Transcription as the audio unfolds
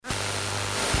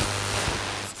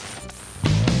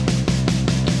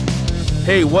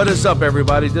Hey, what is up,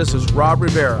 everybody? This is Rob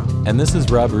Rivera. And this is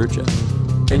Rob Rucha.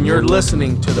 And you're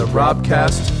listening to the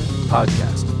Robcast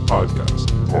Podcast.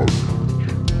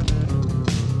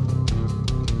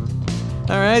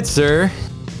 All right, sir.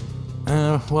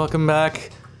 Welcome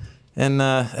back. And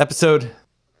episode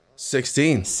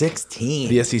 16.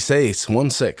 16. 16,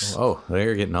 16. Oh,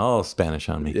 they're getting all Spanish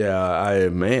on me.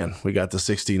 Yeah, we got the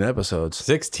 16 episodes.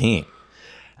 16.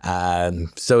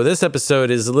 So this episode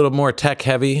is a little more tech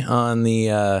heavy on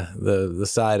the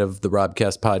side of the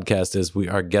Robcast podcast, as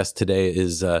our guest today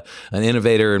is an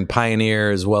innovator and pioneer,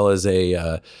 as well as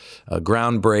a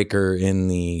groundbreaker in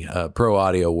the pro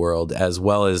audio world, as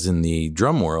well as in the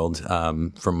drum world,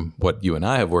 from what you and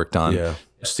I have worked on. Yeah.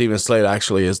 Steven Slate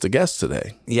actually is the guest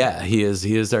today. Yeah, he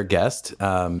is our guest.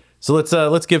 So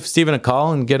let's give Steven a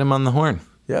call and get him on the horn.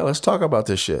 Yeah, let's talk about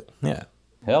this shit. Yeah.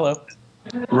 Hello.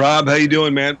 Rob, how you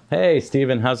doing, man? Hey,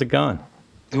 Steven, how's it going?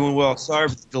 Doing well. Sorry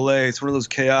for the delay. It's one of those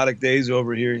chaotic days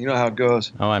over here. You know how it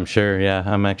goes. Oh, I'm sure, yeah.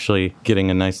 I'm actually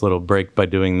getting a nice little break by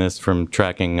doing this from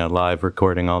tracking a live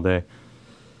recording all day.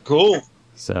 Cool.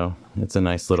 So it's a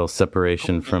nice little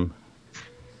separation from...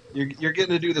 You're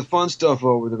getting to do the fun stuff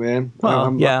over there, man.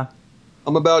 Well, yeah.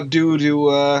 I'm about due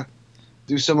to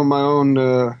do some of my own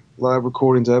live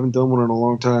recordings. I haven't done one in a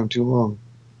long time, too long.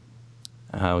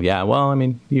 Oh, yeah. Well, I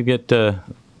mean, you get...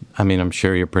 I'm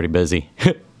sure you're pretty busy.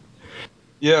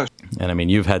 Yeah. And I mean,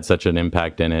 you've had such an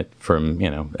impact in it from,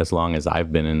 as long as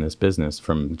I've been in this business,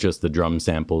 from just the drum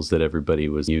samples that everybody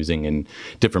was using in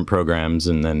different programs,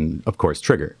 and then, of course,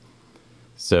 Trigger.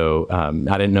 So I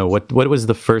didn't know, what was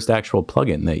the first actual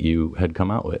plugin that you had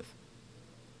come out with?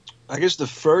 I guess the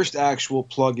first actual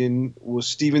plugin was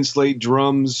Steven Slate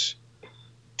Drums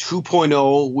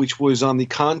 2.0, which was on the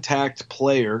Contact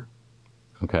player.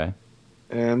 Okay.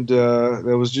 And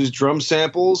there was just drum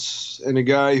samples and a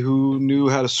guy who knew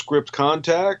how to script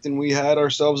Contact, and we had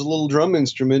ourselves a little drum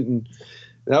instrument. And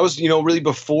that was, really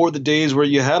before the days where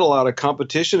you had a lot of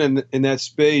competition in that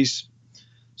space.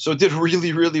 So it did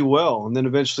really, really well. And then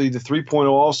eventually the 3.0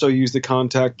 also used the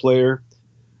Contact player.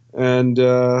 And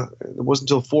it wasn't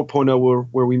until 4.0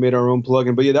 where we made our own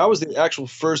plugin. But yeah, that was the actual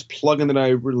first plugin that I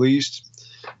released.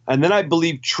 And then I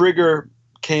believe Trigger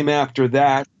came after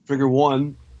that, Trigger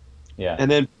 1. Yeah.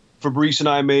 And then Fabrice and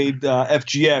I made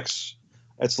FGX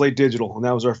at Slate Digital, and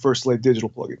that was our first Slate Digital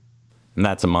plugin. And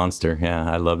that's a monster. Yeah,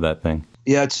 I love that thing.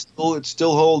 Yeah, it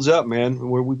still holds up, man.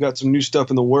 We've got some new stuff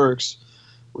in the works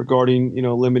regarding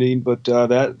limiting, but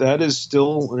that is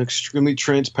still an extremely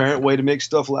transparent way to make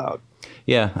stuff loud.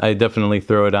 Yeah, I definitely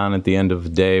throw it on at the end of the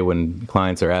day when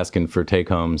clients are asking for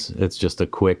take-homes. It's just a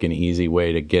quick and easy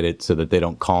way to get it so that they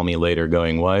don't call me later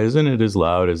going, why isn't it as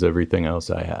loud as everything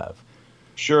else I have?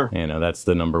 Sure. That's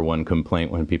the number one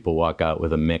complaint when people walk out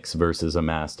with a mix versus a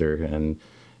master. And,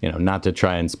 not to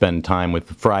try and spend time with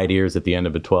fried ears at the end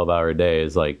of a 12-hour day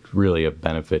is like really a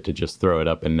benefit to just throw it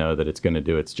up and know that it's going to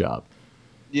do its job.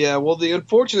 Yeah, well, the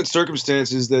unfortunate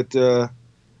circumstance is that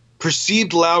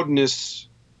perceived loudness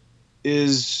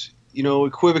is,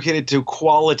 equivocated to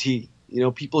quality.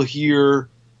 People hear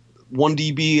 1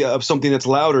 dB of something that's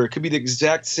louder. It could be the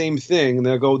exact same thing, and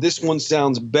they'll go, this one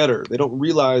sounds better. They don't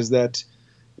realize that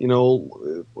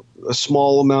a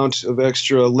small amount of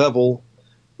extra level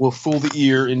will fool the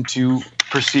ear into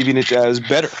perceiving it as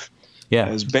better. Yeah.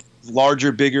 As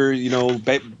larger, bigger,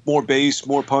 more bass,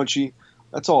 more punchy.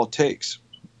 That's all it takes.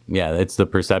 Yeah, it's the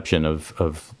perception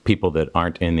of people that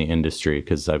aren't in the industry,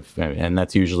 and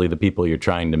that's usually the people you're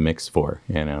trying to mix for,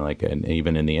 and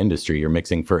even in the industry, you're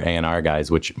mixing for A&R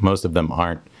guys, which most of them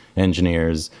aren't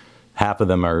engineers. Half of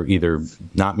them are either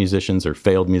not musicians or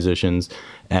failed musicians,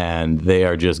 and they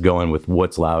are just going with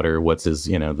what's louder,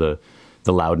 the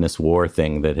loudness war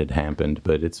thing that had happened.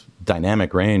 But it's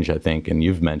dynamic range, I think, and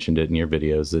you've mentioned it in your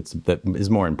videos. That is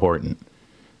more important,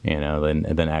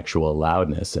 than actual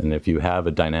loudness. And if you have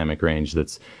a dynamic range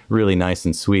that's really nice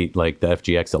and sweet, like the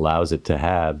FGX allows it to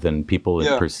have, then people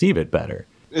perceive it better.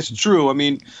 It's true. I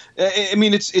mean,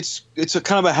 it's a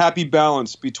kind of a happy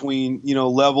balance between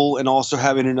level and also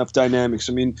having enough dynamics.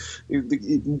 I mean,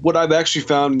 what I've actually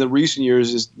found in the recent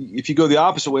years is if you go the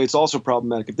opposite way, it's also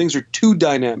problematic. If things are too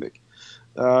dynamic,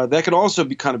 that can also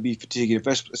be fatiguing,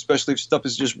 especially if stuff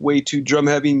is just way too drum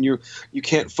heavy and you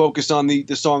can't focus on the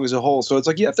song as a whole. So it's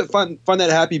like you have to find that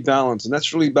happy balance, and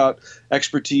that's really about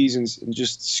expertise and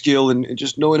just skill and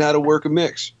just knowing how to work a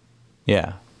mix.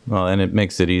 Yeah. Well, and it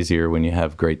makes it easier when you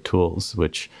have great tools,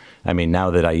 which, I mean, now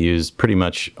that I use pretty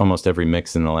much almost every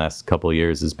mix in the last couple of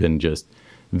years has been just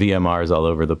VMRs all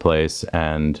over the place,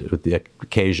 and with the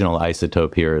occasional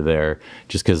isotope here or there,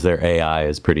 just because their AI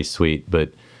is pretty sweet.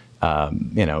 But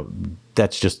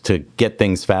That's just to get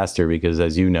things faster, because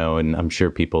as you know, and I'm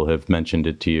sure people have mentioned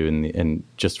it to you, and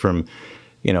just from,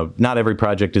 not every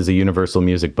project is a universal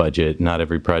music budget. Not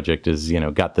every project is,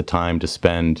 got the time to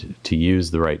spend to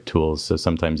use the right tools. So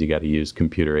sometimes you got to use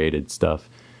computer aided stuff.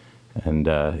 And,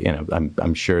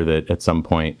 I'm sure that at some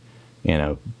point,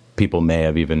 people may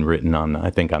have even written on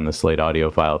the Slate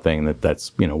audiophile thing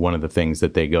that's, one of the things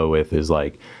that they go with is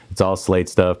like, it's all Slate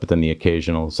stuff, but then the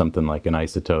occasional something like an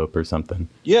Isotope or something.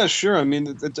 Yeah, sure. I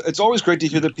mean, it's always great to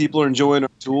hear that people are enjoying our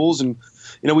tools. And,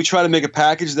 we try to make a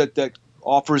package that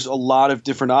offers a lot of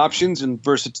different options and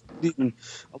versatility and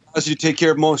allows you to take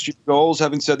care of most of your goals.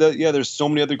 Having said that, yeah, there's so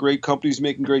many other great companies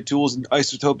making great tools, and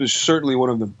Isotope is certainly one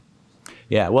of them.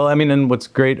 Yeah, well, I mean, and what's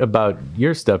great about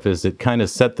your stuff is it kind of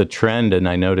set the trend, and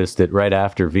I noticed it right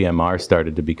after VMR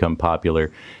started to become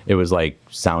popular. It was like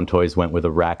Sound Toys went with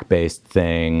a rack-based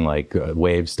thing, like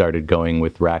Wave started going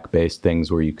with rack-based things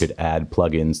where you could add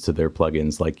plugins to their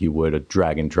plugins like you would a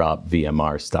drag-and-drop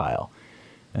VMR style.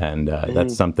 And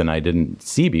that's something I didn't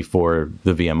see before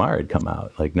the VMR had come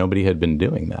out. Like, nobody had been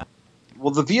doing that.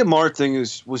 Well, the VMR thing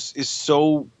was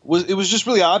just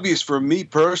really obvious for me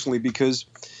personally because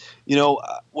 –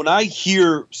 when I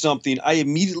hear something, I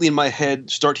immediately in my head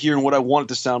start hearing what I want it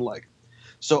to sound like.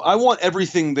 So I want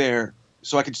everything there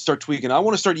so I can start tweaking. I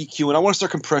want to start EQing. I want to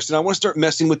start compressing. I want to start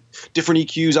messing with different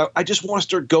EQs. I just want to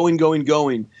start going.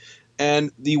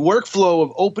 And the workflow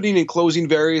of opening and closing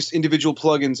various individual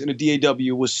plugins in a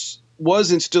DAW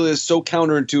was and still is so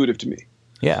counterintuitive to me.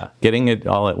 Yeah, getting it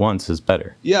all at once is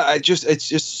better. Yeah, it's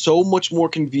just so much more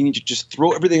convenient to just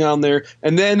throw everything on there,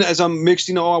 and then as I'm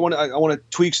mixing, I want to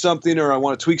tweak something, or I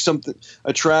want to tweak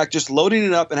a track, just loading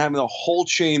it up and having the whole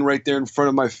chain right there in front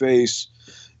of my face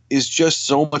is just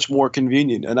so much more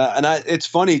convenient. And it's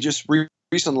funny, just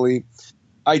recently,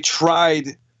 I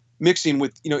tried mixing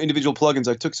with individual plugins.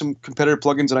 I took some competitor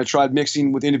plugins and I tried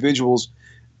mixing with individuals,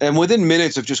 and within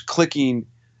minutes of just clicking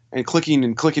and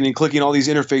clicking all these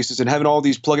interfaces and having all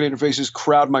these plugin interfaces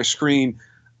crowd my screen,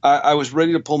 I was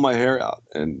ready to pull my hair out.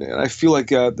 And I feel like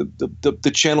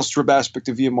the channel strip aspect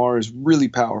of VMR is really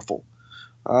powerful.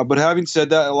 But having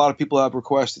said that, a lot of people have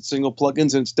requested single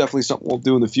plugins, and it's definitely something we'll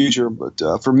do in the future. But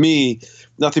for me,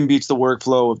 nothing beats the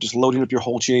workflow of just loading up your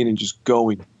whole chain and just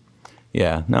going.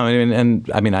 Yeah, no,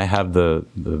 I mean, I have the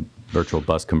virtual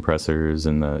bus compressors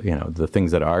and the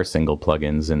things that are single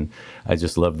plugins, and I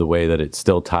just love the way that it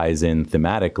still ties in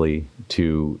thematically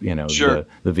to Sure.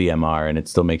 the VMR, and it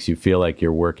still makes you feel like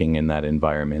you're working in that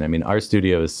environment. I mean, our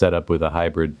studio is set up with a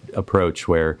hybrid approach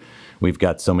where we've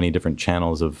got so many different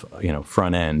channels of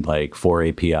front end, like 4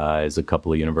 APIs, a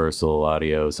couple of Universal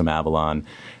Audio, some Avalon,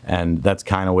 and that's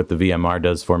kind of what the VMR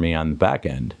does for me on the back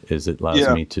end. Is it allows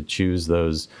me to choose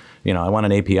those. I want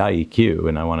an API EQ,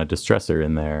 and I want a distressor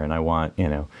in there, and I want,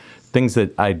 things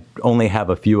that I only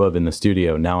have a few of in the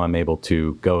studio. Now I'm able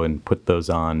to go and put those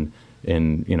on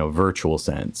in, virtual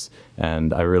sense.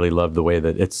 And I really love the way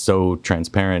that it's so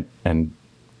transparent and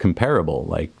comparable,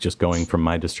 like just going from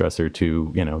my distressor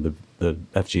to, the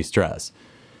FG Stress.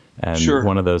 And Sure.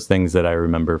 One of those things that I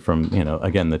remember from,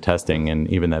 again, the testing and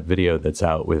even that video that's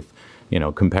out with,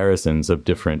 comparisons of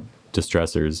different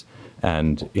distressors,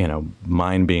 and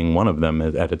mine being one of them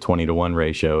at a 20-to-1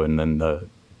 ratio, and then the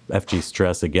FG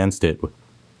Stress against it,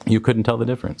 you couldn't tell the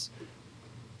difference.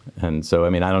 And so, I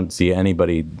mean, I don't see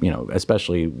anybody,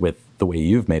 especially with the way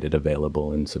you've made it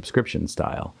available in subscription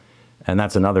style. And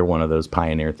that's another one of those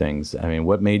pioneer things. I mean,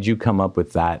 what made you come up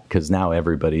with that? Because now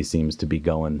everybody seems to be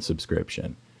going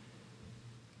subscription.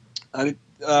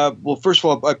 Well, first of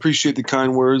all, I appreciate the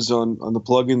kind words on the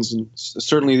plugins, and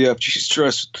certainly the FG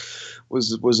Stress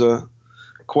was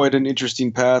quite an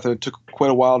interesting path, and it took quite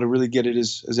a while to really get it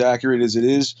as accurate as it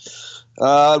is.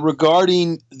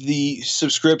 Regarding the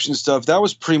subscription stuff, that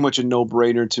was pretty much a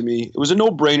no-brainer to me. It was a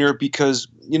no-brainer because,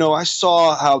 I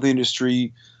saw how the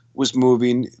industry was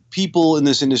moving. People in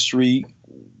this industry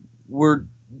were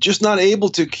just not able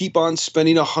to keep on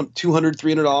spending $200,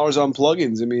 $300 on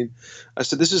plugins. I mean, I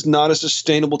said, this is not a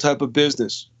sustainable type of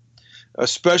business,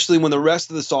 especially when the rest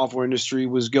of the software industry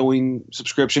was going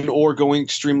subscription or going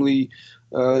extremely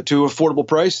to affordable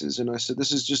prices. And I said,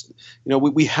 this is just,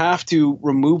 we have to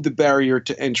remove the barrier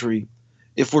to entry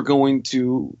if we're going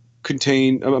to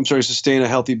sustain a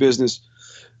healthy business.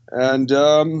 And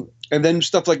then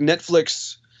stuff like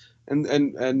Netflix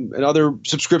and other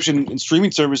subscription and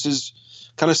streaming services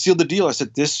kind of sealed the deal. I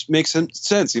said, this makes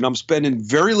sense. I'm spending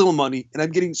very little money and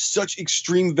I'm getting such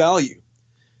extreme value.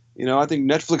 I think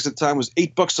Netflix at the time was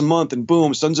 $8 a month, and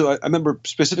boom, I remember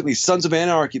specifically Sons of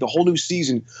Anarchy, the whole new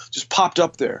season just popped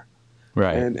up there.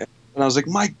 Right. And I was like,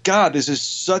 my God, this is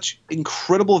such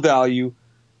incredible value.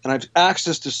 and I've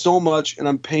access to so much, and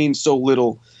I'm paying so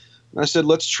little. And I said,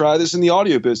 let's try this in the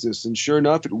audio business. And sure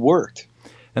enough, it worked.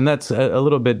 And that's a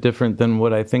little bit different than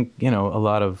what I think, a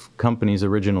lot of companies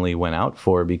originally went out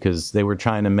for, because they were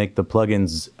trying to make the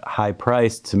plugins high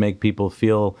priced to make people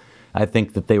feel, I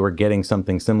think, that they were getting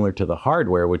something similar to the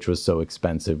hardware, which was so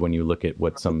expensive when you look at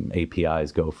what some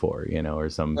APIs go for, or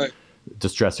some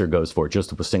distressor goes for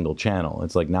just a single channel.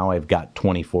 It's like, now I've got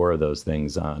 24 of those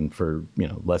things on for,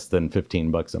 less than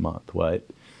 $15 a month. What?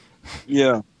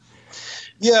 Yeah.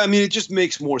 Yeah, I mean, it just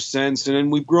makes more sense.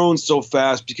 And we've grown so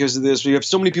fast because of this. We have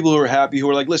so many people who are happy, who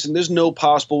are like, listen, there's no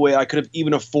possible way I could have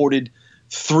even afforded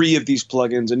 3 of these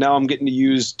plugins. And now I'm getting to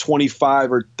use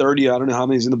 25 or 30. I don't know how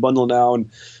many's in the bundle now.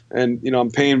 And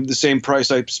I'm paying the same price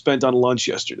I spent on lunch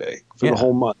yesterday for the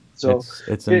whole month. So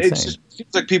it's insane. It just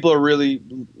seems like people are really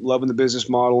loving the business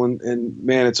model. And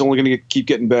man, it's only going to keep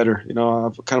getting better.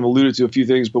 I've kind of alluded to a few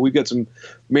things, but we've got some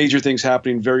major things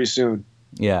happening very soon.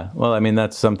 Yeah. Well, I mean,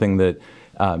 that's something that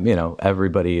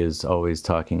everybody is always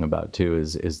talking about too,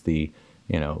 is the,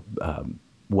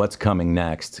 what's coming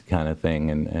next kind of thing.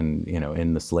 And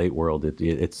in the Slate world,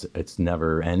 it's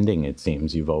never ending. It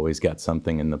seems you've always got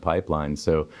something in the pipeline.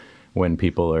 So when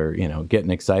people are,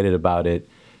 getting excited about it,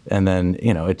 and then,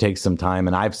 it takes some time,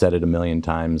 and I've said it a million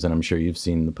times, and I'm sure you've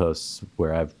seen the posts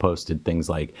where I've posted things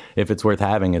like, if it's worth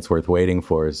having, it's worth waiting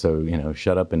for. So,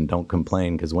 shut up and don't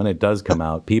complain, because when it does come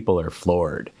out, people are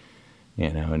floored.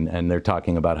 And they're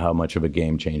talking about how much of a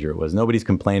game changer it was. Nobody's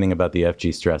complaining about the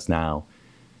FG Stress now.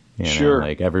 Sure.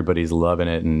 Like, everybody's loving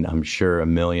it, and I'm sure a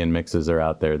million mixes are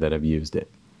out there that have used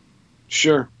it.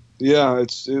 Sure. Yeah,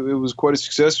 it was quite a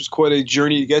success. It was quite a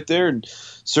journey to get there, and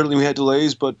certainly we had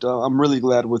delays, but I'm really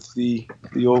glad with the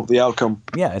outcome.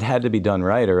 Yeah, it had to be done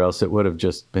right, or else it would have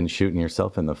just been shooting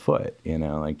yourself in the foot,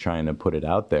 like trying to put it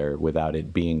out there without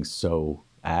it being so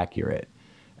accurate.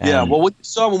 Yeah, well, what you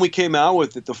saw when we came out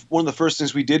with it, one of the first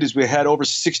things we did is we had over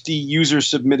 60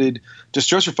 user-submitted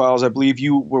distressor files. I believe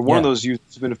you were one of those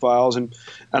user-submitted files. And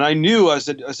I knew, I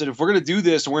said, if we're going to do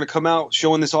this and we're going to come out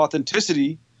showing this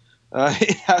authenticity,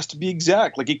 it has to be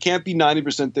exact. Like, it can't be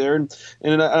 90% there. And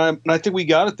I think we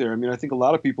got it there. I mean, I think a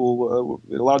lot of people,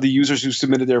 a lot of the users who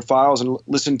submitted their files and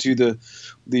listened to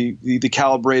the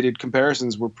calibrated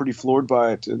comparisons were pretty floored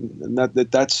by it. And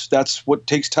that's what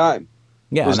takes time.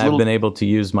 Yeah, and I've been able to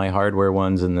use my hardware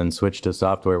ones and then switch to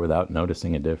software without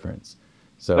noticing a difference.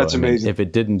 So that's amazing. If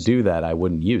it didn't do that, I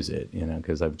wouldn't use it,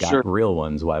 because I've got real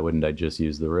ones. Why wouldn't I just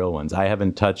use the real ones? I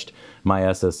haven't touched my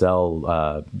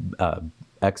SSL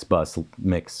X-Bus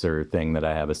mixer thing that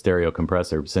I have, a stereo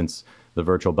compressor, since the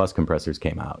virtual bus compressors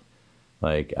came out.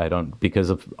 Like, I don't, because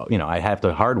of, I have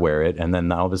to hardware it, and then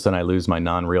all of a sudden I lose my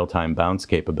non-real-time bounce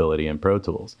capability in Pro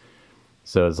Tools.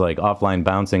 So it's like offline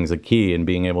bouncing is a key, and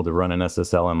being able to run an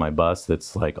SSL on my bus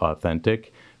that's like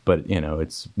authentic, but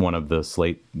it's one of the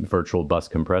Slate virtual bus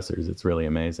compressors. It's really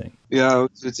amazing. Yeah,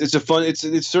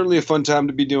 it's certainly a fun time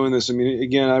to be doing this. I mean,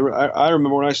 again, I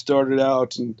remember when I started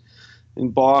out in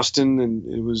Boston, and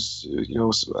it was,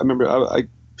 I remember I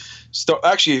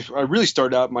really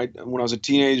started out when I was a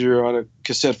teenager on a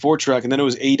cassette 4-track, and then it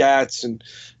was ADATs, and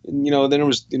then it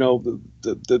was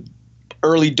the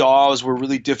early DAWs were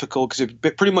really difficult, because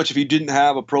pretty much if you didn't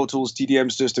have a Pro Tools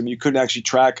TDM system, you couldn't actually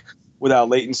track without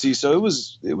latency. So it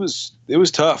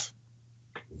was tough.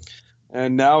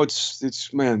 And now it's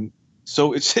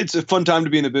a fun time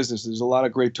to be in the business. There's a lot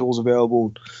of great tools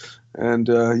available, and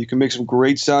you can make some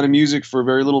great sounding music for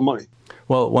very little money.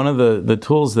 Well, one of the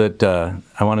tools that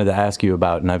I wanted to ask you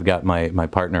about, and I've got my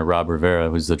partner Rob Rivera,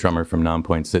 who's the drummer from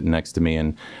Nonpoint, sitting next to me,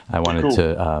 and I wanted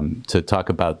to talk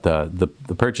about the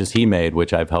purchase he made,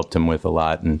 which I've helped him with a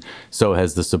lot, and so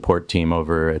has the support team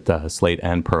over at Slate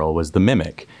and Pearl, was the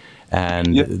Mimic,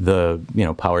 and the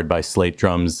powered by Slate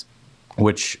drums,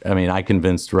 which, I mean, I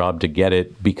convinced Rob to get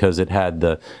it because it had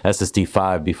the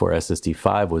SSD5 before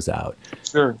SSD5 was out.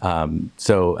 Sure.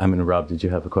 So, I mean, Rob, did you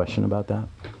have a question about that?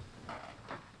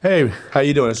 Hey, how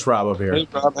you doing? It's Rob over here. Hey,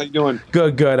 Rob, how you doing?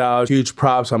 Good. Huge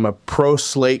props. I'm a pro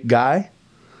Slate guy.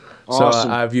 Awesome.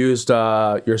 So I've used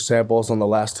your samples on the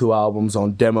last 2 albums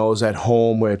on demos at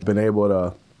home. We've been able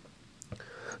to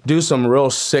do some real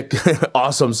sick,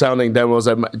 awesome sounding demos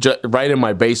right in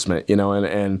my basement,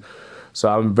 and so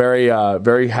I'm very,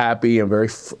 very happy and very,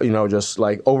 just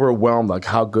like overwhelmed, like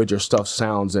how good your stuff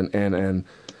sounds, and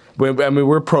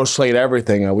we're pro Slate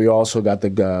everything. We also got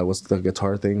the what's the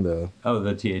guitar thing? The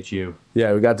THU.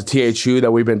 Yeah, we got the THU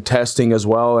that we've been testing as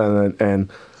well,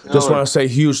 and just want to say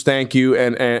huge thank you.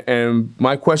 And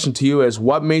my question to you is,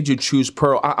 what made you choose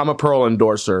Pearl? I'm a Pearl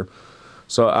endorser,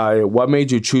 so what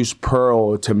made you choose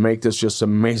Pearl to make this just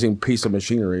amazing piece of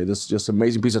machinery? This just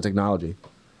amazing piece of technology.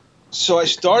 So I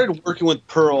started working with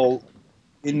Pearl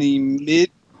in the mid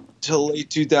to late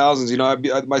 2000s. You know,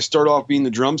 I started off being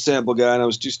the drum sample guy, and I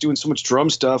was just doing so much drum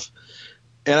stuff.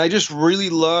 And I just really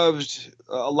loved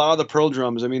a lot of the Pearl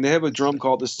drums. I mean, they have a drum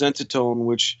called the Sensitone,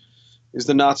 which is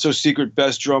the not so secret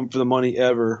best drum for the money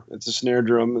ever. It's a snare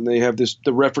drum, and they have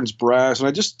the reference brass. And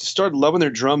I just started loving their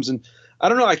drums. And I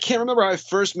don't know, I can't remember how I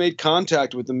first made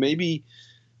contact with them. Maybe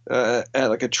at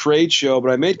like a trade show,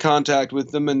 but I made contact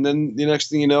with them, and then the next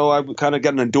thing you know, I kind of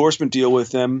got an endorsement deal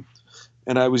with them,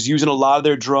 and I was using a lot of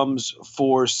their drums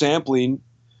for sampling,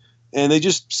 and they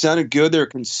just sounded good. They're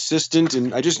consistent,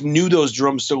 and I just knew those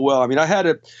drums so well. I mean, I had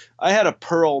a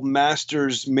Pearl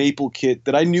Masters maple kit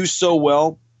that I knew so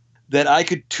well that I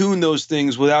could tune those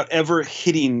things without ever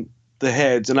hitting the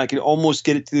heads, and I could almost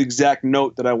get it to the exact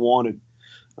note that I wanted.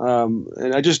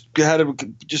 And I just kind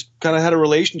of had a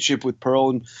relationship with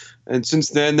Pearl, and since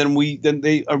then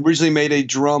they originally made a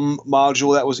drum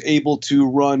module that was able to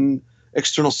run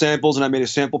external samples, and I made a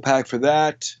sample pack for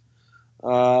that.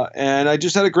 And I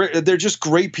just had they're just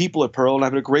great people at Pearl, and I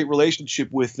have a great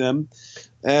relationship with them.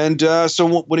 And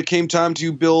so when it came time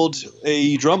to build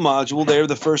a drum module, they were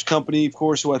the first company, of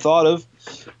course, who I thought of,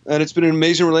 and it's been an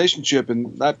amazing relationship,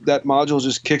 and that module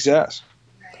just kicks ass.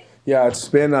 Yeah, it's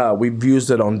been, we've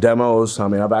used it on demos. I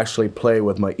mean, I've actually played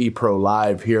with my ePro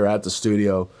Live here at the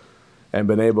studio and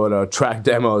been able to track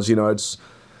demos. You know, it's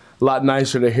a lot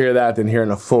nicer to hear that than hearing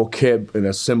a full kit and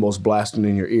the cymbals blasting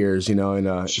in your ears, you know,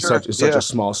 in such a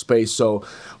small space. So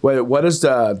what is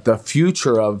the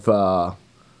future of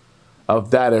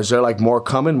that? Is there like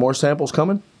more samples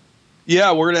coming?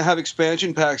 Yeah, we're going to have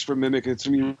expansion packs for Mimic. It's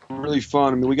going to be really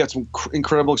fun. I mean, we got some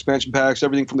incredible expansion packs,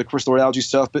 everything from the crystal algae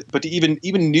stuff, but to even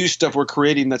new stuff we're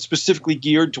creating that's specifically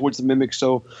geared towards the Mimic.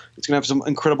 So it's going to have some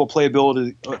incredible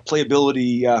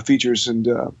playability features. And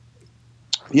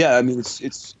yeah, I mean, it's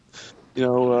a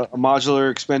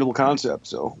modular, expandable concept.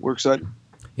 So we're excited.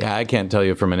 Yeah, I can't tell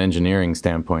you from an engineering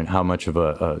standpoint how much of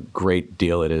a great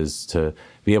deal it is to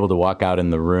be able to walk out in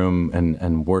the room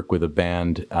and work with a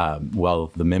band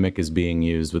while the Mimic is being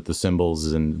used with the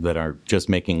cymbals and that are just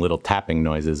making little tapping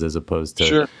noises as opposed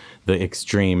to the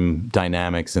extreme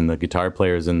dynamics, and the guitar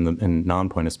players and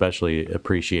Nonpoint especially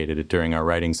appreciated it during our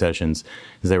writing sessions,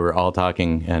 because they were all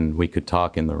talking and we could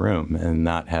talk in the room and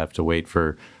not have to wait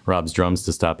for Rob's drums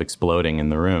to stop exploding in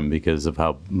the room because of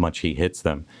how much he hits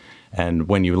them. And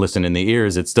when you listen in the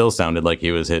ears, it still sounded like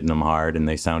he was hitting them hard, and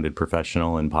they sounded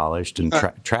professional and polished, and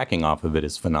tracking off of it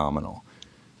is phenomenal.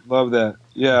 Love that.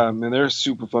 Yeah, man, they're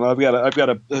super fun. I've got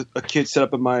a kit set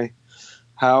up in my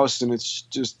house, and it's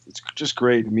just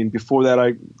great. I mean, before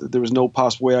that, there was no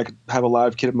possible way I could have a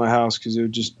live kit at my house, because it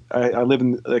would just I live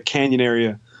in a canyon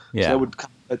area, so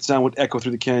that sound would echo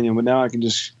through the canyon. But now I can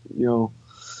just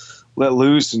let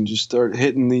loose and just start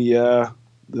hitting the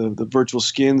virtual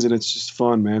skins, and it's just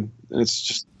fun, man. And it's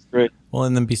just great. Well,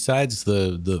 and then besides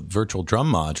the virtual drum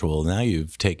module, now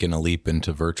you've taken a leap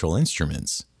into virtual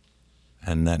instruments.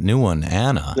 And that new one,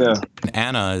 Anna. Yeah.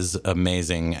 Anna is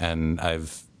amazing, and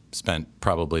I've spent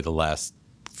probably the last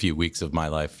few weeks of my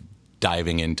life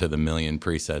diving into the million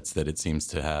presets that it seems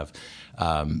to have.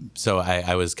 So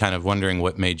I was kind of wondering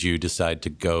what made you decide to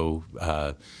go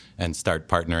and start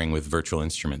partnering with virtual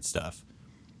instrument stuff.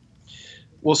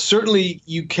 Well, certainly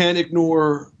you can't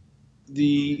ignore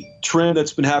the trend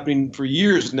that's been happening for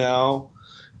years now,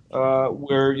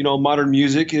 where modern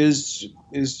music is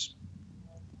has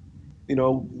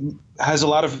a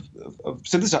lot of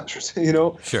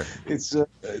synthesizers. Sure.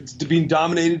 It's being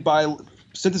dominated by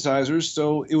synthesizers,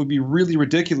 so it would be really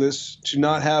ridiculous to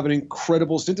not have an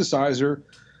incredible synthesizer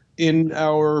in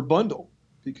our bundle.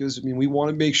 Because, we want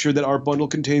to make sure that our bundle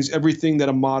contains everything that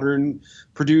a modern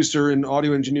producer and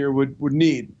audio engineer would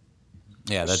need.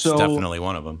 Yeah, that's definitely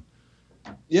one of them.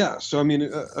 Yeah, so, a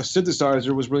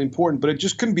synthesizer was really important, but it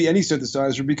just couldn't be any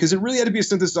synthesizer, because it really had to be a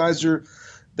synthesizer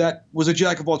that was a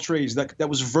jack of all trades, that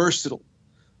was versatile,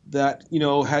 that,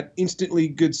 had instantly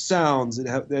good sounds,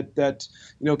 that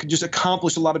could just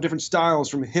accomplish a lot of different styles,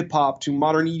 from hip-hop to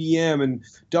modern EDM and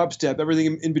dubstep,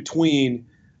 everything in between.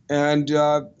 And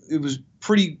it was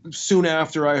pretty soon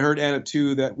after I heard Anna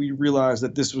 2 that we realized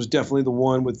that this was definitely the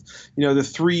one, with the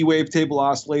 3 wavetable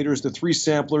oscillators, the 3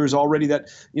 samplers already that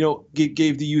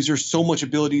gave the user so much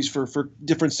abilities for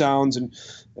different sounds, and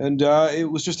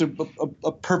it was just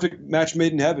a perfect match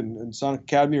made in heaven. And Sonic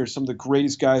Academy are some of the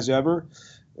greatest guys ever.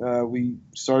 We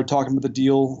started talking about the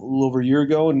deal a little over a year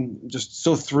ago, and just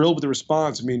so thrilled with the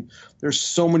response. There's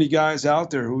so many guys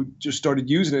out there who just started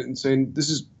using it and saying, this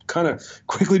is kind of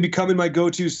quickly becoming my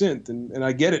go-to synth, and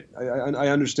I get it. I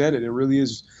understand it. It really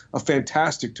is a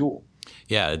fantastic tool.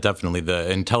 Yeah, definitely.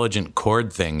 The intelligent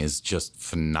chord thing is just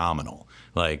phenomenal.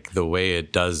 Like the way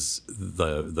it does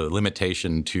the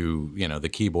limitation to, the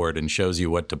keyboard and shows you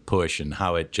what to push and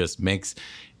how it just makes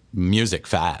music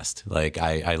fast. Like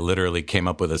I literally came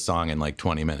up with a song in like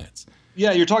 20 minutes.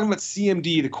 Yeah, you're talking about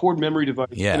CMD, the chord memory device.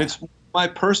 Yeah. And it's my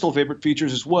personal favorite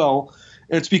features as well.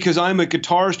 And it's because I'm a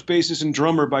guitarist, bassist, and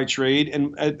drummer by trade.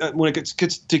 And when it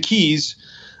gets to keys,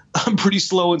 I'm pretty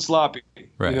slow and sloppy,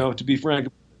 Right. To be frank.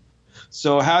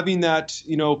 So having that,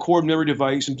 chord memory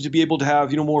device and to be able to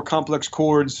have, more complex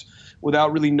chords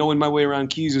without really knowing my way around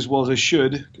keys as well as I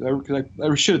should, because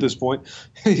I should at this point,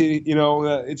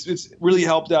 it's really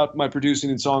helped out my producing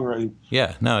and songwriting.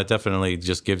 Yeah, no, it definitely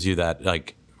just gives you that,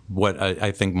 like, what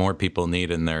I think more people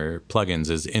need in their plugins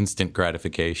is instant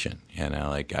gratification.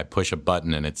 Like I push a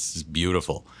button and it's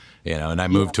beautiful, and I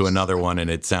move to another one and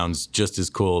it sounds just as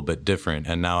cool but different.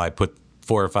 And now I put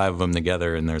 4 or 5 of them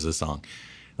together and there's a song.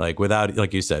 Like without,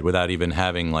 like you said, without even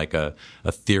having like a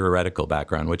theoretical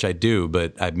background, which I do.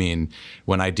 But I mean,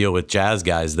 when I deal with jazz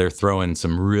guys, they're throwing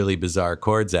some really bizarre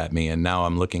chords at me. And now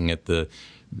I'm looking at the,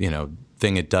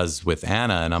 thing it does with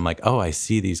Anna, and I'm like, oh, I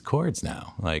see these chords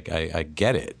now. Like I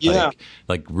get it. Yeah.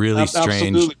 Like really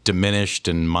strange, Absolutely. diminished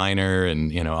and minor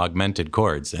and, augmented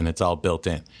chords, and it's all built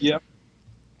in. Yeah.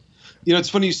 It's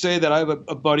funny you say that. I have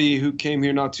a buddy who came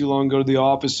here not too long ago to the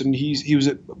office, and he was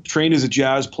trained as a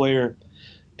jazz player.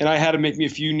 And I had to make me a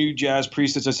few new jazz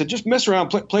presets. I said, just mess around,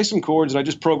 play some chords. And I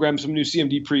just programmed some new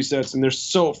CMD presets, and they're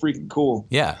so freaking cool.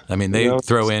 Yeah. I mean, they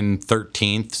throw in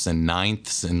 13ths and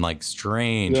 9ths and like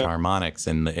strange harmonics.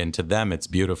 And to them, it's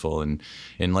beautiful. And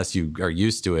unless you are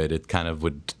used to it, it kind of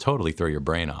would totally throw your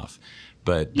brain off.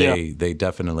 But they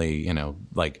definitely,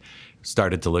 like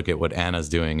started to look at what Anna's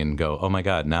doing and go, oh, my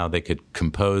God, now they could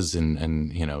compose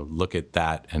and look at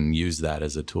that and use that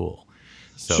as a tool.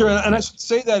 So, sure, and I should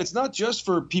say that it's not just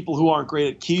for people who aren't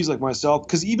great at keys like myself,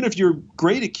 because even if you're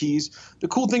great at keys, the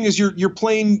cool thing is you're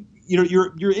playing,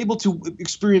 you're able to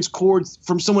experience chords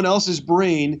from someone else's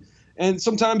brain, and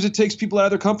sometimes it takes people out of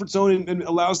their comfort zone and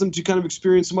allows them to kind of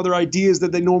experience some other ideas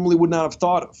that they normally would not have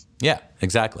thought of. Yeah,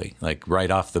 exactly. Like right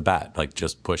off the bat, like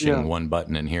just pushing one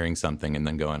button and hearing something and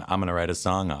then going, I'm going to write a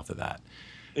song off of that.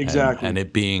 Exactly. And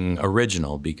it being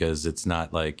original, because it's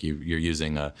not like you're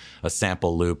using a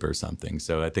sample loop or something.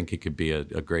 So I think it could be a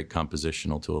great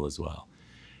compositional tool as well.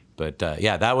 But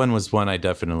that one was one I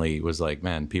definitely was like,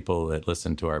 man, people that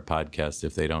listen to our podcast,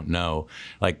 if they don't know,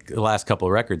 like the last couple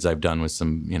of records I've done with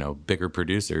some, bigger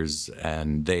producers,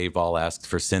 and they've all asked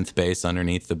for synth bass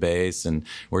underneath the bass. And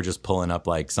we're just pulling up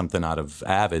like something out of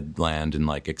Avid land and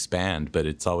like expand, but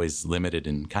it's always limited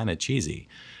and kind of cheesy.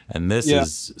 And this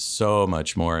is so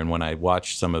much more. And when I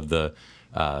watch some of the,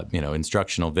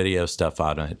 instructional video stuff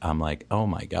on it, I'm like, oh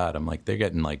my God, I'm like, they're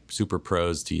getting like super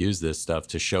pros to use this stuff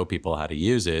to show people how to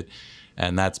use it.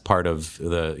 And that's part of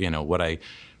the, what I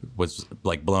was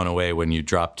like blown away when you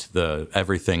dropped the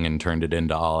everything and turned it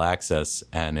into all access.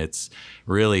 And it's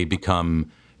really become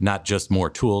not just more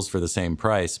tools for the same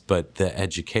price, but the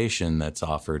education that's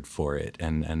offered for it,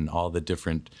 and all the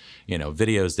different,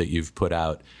 videos that you've put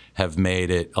out have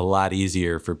made it a lot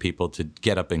easier for people to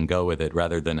get up and go with it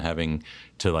rather than having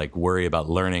to like worry about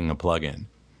learning a plugin.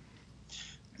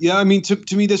 Yeah, I mean,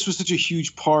 to me, this was such a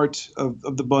huge part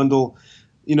of the bundle.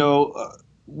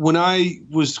 When I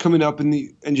was coming up in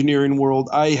the engineering world,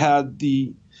 I had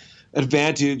the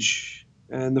advantage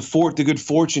and the good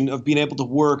fortune of being able to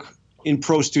work in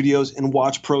pro studios and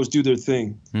watch pros do their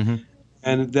thing. Mm-hmm.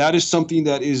 And that is something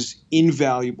that is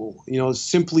invaluable.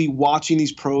 Simply watching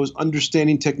these pros,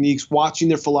 understanding techniques, watching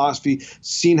their philosophy,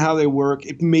 seeing how they work,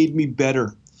 it made me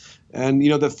better. And,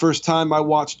 the first time I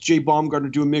watched Jay Baumgartner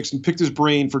do a mix and picked his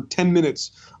brain for 10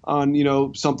 minutes on,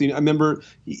 something, I remember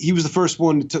he was the first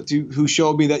one who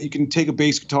showed me that you can take a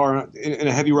bass guitar in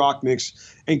a heavy rock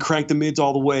mix and crank the mids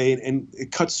all the way, and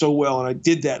it cuts so well. And I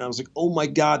did that, and I was like, oh my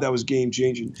God, that was game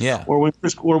changing. Yeah. Or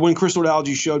when Chris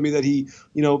Algie showed me that he,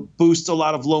 boosts a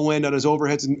lot of low end on his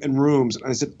overheads and rooms. And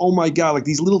I said, oh my God, like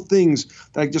these little things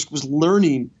that I just was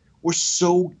learning were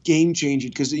so game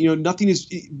changing, because, nothing is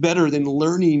better than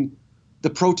learning the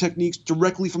pro techniques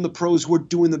directly from the pros who are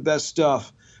doing the best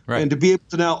stuff. Right. And to be able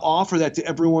to now offer that to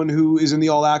everyone who is in the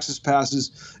all access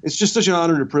passes, it's just such an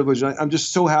honor and a privilege. And I'm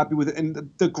just so happy with it. And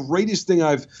the greatest thing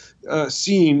I've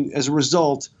seen as a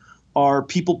result are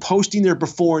people posting their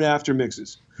before and after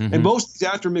mixes. Mm-hmm. And most of these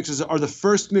after mixes are the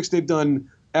first mix they've done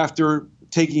after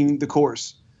taking the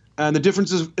course. And the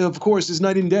difference is, of course, is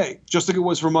night and day, just like it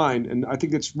was for mine. And I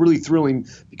think it's really thrilling,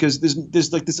 because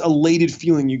there's like this elated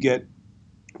feeling you get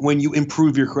when you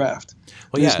improve your craft.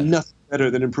 Well, There's nothing better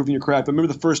than improving your craft. I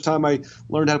remember the first time I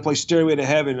learned how to play Stairway to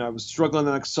Heaven. I was struggling on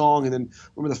the next song, and then I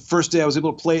remember the first day I was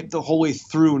able to play it the whole way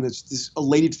through, and it's this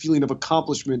elated feeling of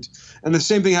accomplishment. And the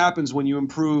same thing happens when you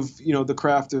improve, the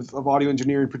craft of audio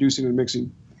engineering, producing, and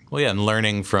mixing. Well, yeah, and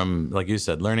learning from, like you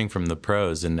said, learning from the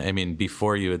pros. And I mean,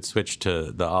 before you had switched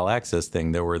to the all access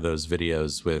thing, there were those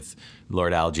videos with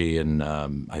Lord Algae and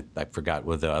I forgot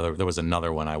what the other, there was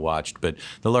another one I watched, but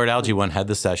the Lord Algae one had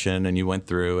the session and you went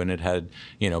through and it had,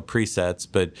 presets,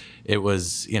 but it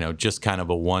was, just kind of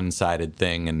a one-sided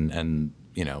thing and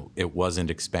it wasn't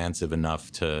expansive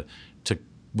enough to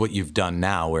what you've done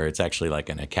now, where it's actually like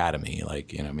an academy,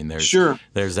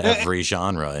 there's every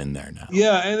genre in there now.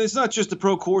 Yeah, and it's not just the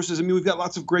pro courses. I mean, we've got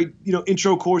lots of great,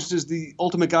 intro courses, the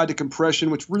Ultimate Guide to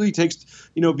Compression, which really takes,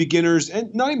 beginners,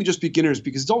 and not even just beginners,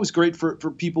 because it's always great for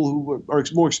people who are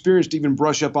more experienced to even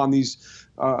brush up on these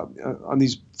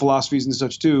philosophies and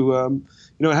such too.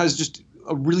 It has just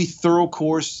a really thorough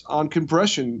course on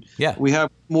compression. Yeah, we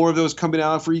have more of those coming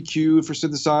out for EQ, for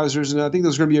synthesizers, and I think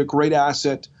those are going to be a great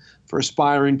asset for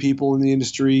aspiring people in the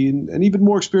industry and even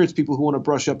more experienced people who want to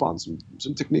brush up on some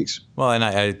techniques. Well, and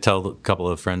I tell a couple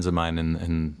of friends of mine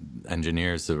and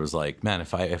engineers that was like, man,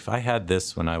 if I had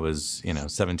this when I was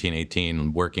 17,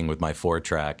 18, working with my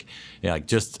 4-track, like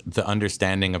just the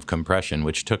understanding of compression,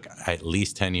 which took at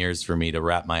least 10 years for me to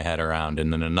wrap my head around,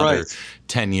 and then another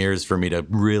 10 years for me to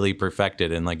really perfect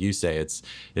it. And like you say, it's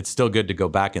still good to go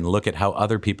back and look at how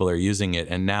other people are using it,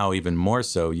 and now even more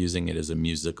so using it as a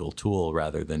musical tool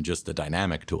rather than just a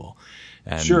dynamic tool.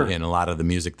 And in a lot of the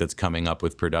music that's coming up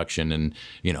with production and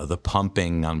the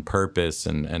pumping on purpose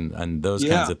and those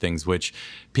kinds of things, which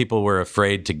people were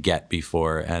afraid to get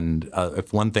before. And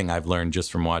if one thing I've learned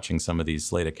just from watching some of these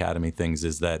Slate Academy things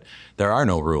is that there are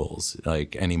no rules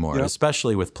anymore,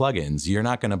 especially with plugins. You're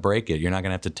not going to break it. You're not going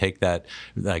to have to take that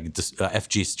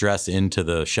FG Stress into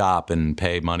the shop and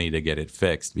pay money to get it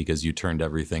fixed because you turned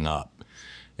everything up.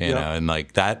 And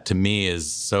that to me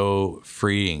is so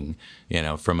freeing,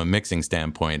 from a mixing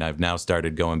standpoint. I've now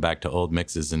started going back to old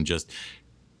mixes and just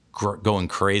going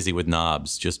crazy with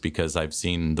knobs just because I've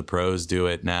seen the pros do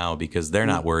it now because they're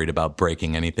not worried about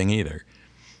breaking anything either.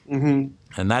 Mm-hmm.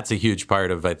 And that's a huge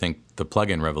part of, I think, the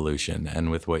plugin revolution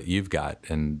and with what you've got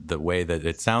and the way that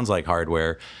it sounds like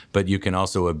hardware, but you can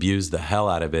also abuse the hell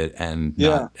out of it and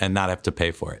not have to pay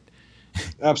for it.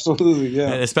 Absolutely,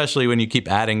 yeah. And especially when you keep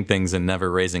adding things and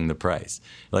never raising the price.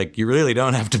 Like, you really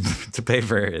don't have to pay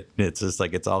for it. It's just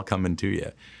like it's all coming to you.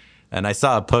 And I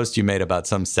saw a post you made about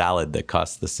some salad that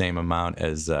costs the same amount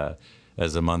as a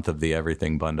month of the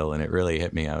everything bundle, and it really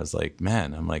hit me. I was like,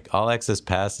 man, All Access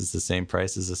Pass is the same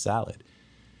price as a salad.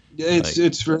 Yeah,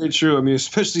 it's very true. I mean,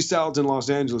 especially salads in Los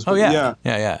Angeles. Oh, yeah.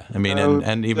 I mean,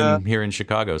 and even here in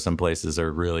Chicago, some places are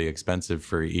really expensive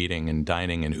for eating and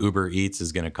dining, and Uber Eats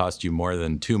is going to cost you more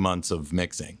than 2 months of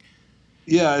mixing.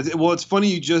 Yeah, well, it's funny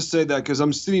you just say that because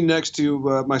I'm sitting next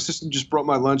to my assistant just brought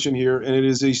my lunch in here, and it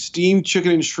is a steamed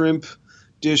chicken and shrimp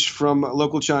dish from a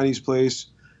local Chinese place.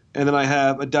 And then I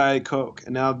have a Diet Coke.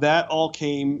 And now that all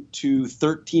came to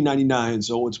 $13.99.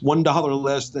 So it's $1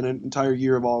 less than an entire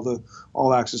year of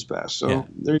all access pass. So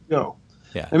there you go.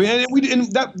 Yeah. I mean,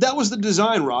 and that was the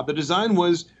design, Rob. The design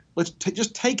was let's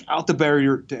just take out the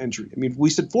barrier to entry. I mean, we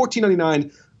said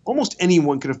 $14.99. Almost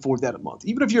anyone could afford that a month.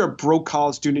 Even if you're a broke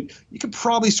college student, you could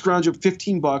probably scrounge up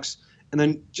 $15 and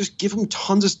then just give them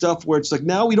tons of stuff where it's like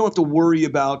now we don't have to worry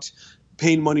about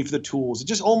paying money for the tools. It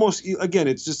just almost, again,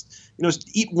 it's just,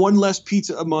 eat one less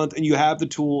pizza a month and you have the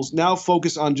tools. Now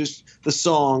focus on just the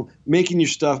song, making your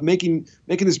stuff, making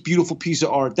this beautiful piece of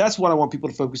art. That's what I want people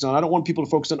to focus on. I don't want people to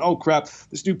focus on, oh crap,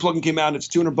 this new plugin came out and it's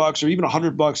 $200 or even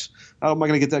 $100. How am I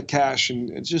going to get that cash?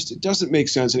 And it doesn't make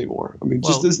sense anymore. I mean,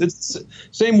 it's the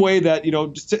same way that,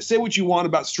 just say what you want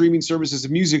about streaming services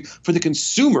of music. For the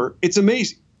consumer, it's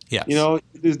amazing. Yes.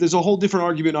 There's a whole different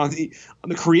argument on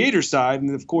the creator side,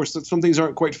 and of course, some things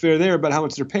aren't quite fair there about how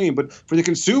much they're paying. But for the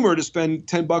consumer to spend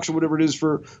 $10 or whatever it is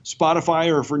for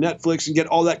Spotify or for Netflix and get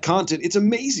all that content, it's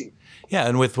amazing. Yeah,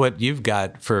 and with what you've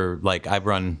got for I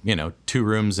run 2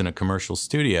 rooms in a commercial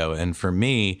studio, and for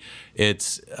me,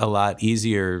 it's a lot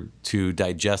easier to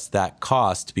digest that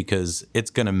cost because it's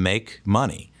going to make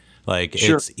money.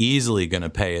 Sure. It's easily going to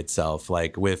pay itself.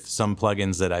 Like with some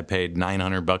plugins that I paid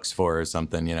 $900 for or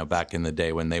something, back in the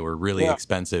day when they were really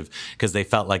expensive because they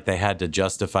felt like they had to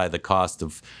justify the cost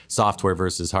of software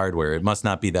versus hardware. It must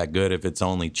not be that good if it's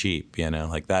only cheap,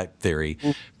 like that theory.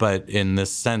 But in the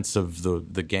sense of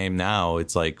the game now,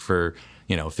 it's like for,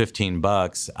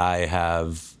 $15,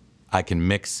 I can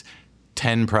mix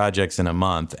 10 projects in a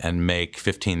month and make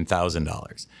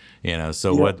 $15,000.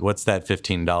 So what's that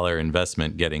 $15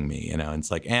 investment getting me?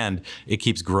 It's like, and it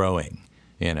keeps growing.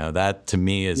 That to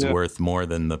me is worth more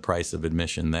than the price of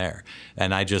admission there.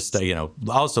 And I just,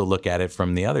 also look at it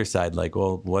from the other side, like,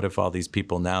 well, what if all these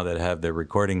people now that have their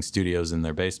recording studios in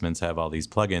their basements have all these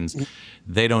plugins,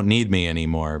 they don't need me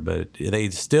anymore, but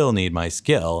they still need my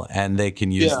skill, and they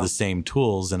can use the same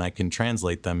tools, and I can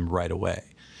translate them right away.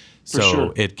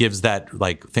 So it gives that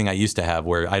like thing I used to have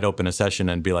where I'd open a session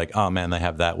and be like, oh man, they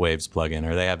have that Waves plugin,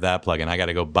 or they have that plugin. I got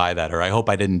to go buy that. Or I hope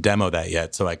I didn't demo that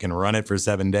yet so I can run it for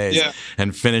 7 days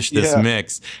and finish this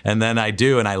mix. And then I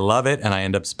do, and I love it. And I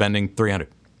end up spending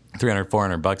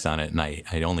 $400 on it. And I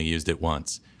only used it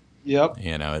once. Yep.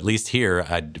 At least here,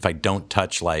 if I don't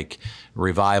touch like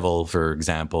Revival, for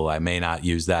example, I may not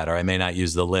use that, or I may not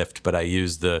use the Lift, but I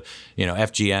use the,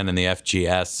 FGN and the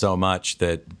FGS so much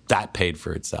that paid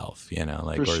for itself, the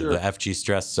FG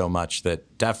Stress so much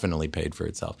that definitely paid for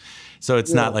itself. So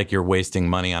it's not like you're wasting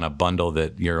money on a bundle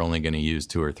that you're only going to use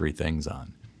 2 or 3 things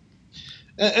on.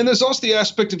 And there's also the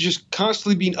aspect of just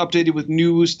constantly being updated with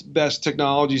newest, best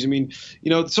technologies. I mean,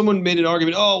 someone made an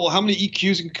argument, oh, well, how many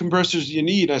EQs and compressors do you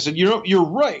need? And I said, you're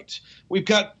right. We've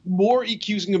got more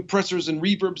EQs and compressors and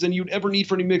reverbs than you'd ever need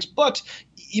for any mix. But,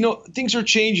 things are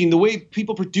changing. The way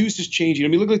people produce is changing. I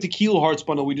mean, look at the kilohertz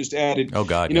bundle we just added. Oh,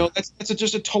 God. That's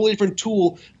just a totally different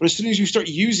tool. But as soon as you start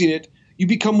using it, you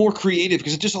become more creative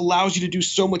because it just allows you to do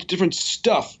so much different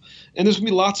stuff. And there's going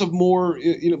to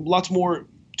be lots more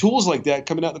tools like that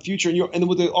coming out in the future, and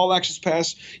with the All Access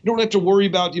Pass, you don't have to worry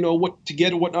about what to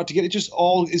get or what not to get. It just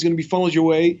all is going to be funneled your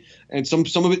way, and some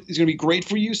of it is going to be great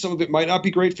for you. Some of it might not be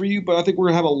great for you, but I think we're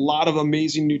going to have a lot of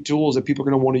amazing new tools that people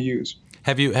are going to want to use.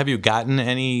 Have you gotten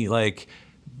any like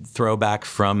throwback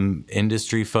from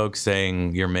industry folks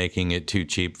saying you're making it too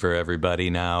cheap for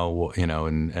everybody now?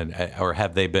 And or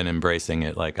have they been embracing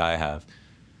it like I have?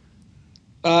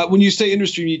 When you say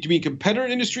industry, do you mean competitor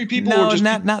industry people? No, or just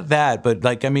not that, but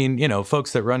like, I mean,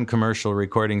 folks that run commercial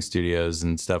recording studios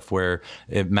and stuff where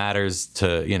it matters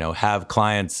to, have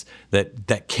clients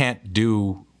that can't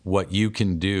do what you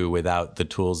can do without the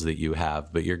tools that you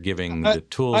have, but you're giving the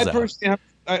tools out. Personally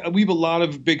we have a lot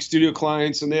of big studio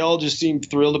clients, and they all just seem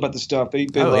thrilled about the stuff. They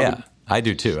love it. I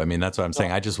do too. I mean, that's what I'm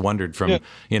saying. I just wondered from,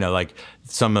 like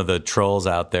some of the trolls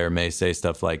out there may say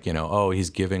stuff like, oh, he's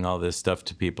giving all this stuff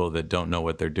to people that don't know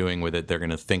what they're doing with it. They're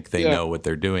going to think they know what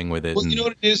they're doing with it. Well, you know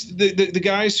what it is? The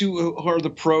guys who are the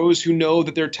pros who know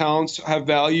that their talents have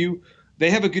value, they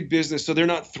have a good business, so they're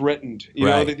not threatened.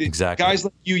 Exactly. Guys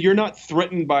like you're not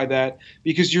threatened by that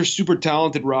because you're super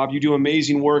talented, Rob. You do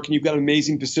amazing work, and you've got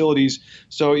amazing facilities.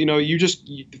 So,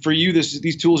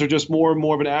 these tools are just more and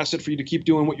more of an asset for you to keep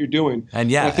doing what you're doing.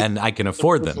 And and I can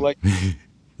afford them.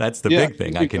 That's the big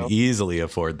thing. I can easily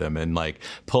afford them and like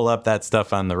pull up that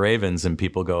stuff on the Ravens and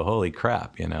people go, holy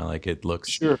crap, like it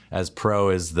looks as pro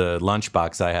as the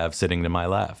lunchbox I have sitting to my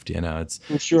left,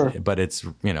 but it's,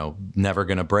 never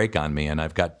going to break on me. And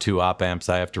I've got 2 op amps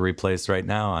I have to replace right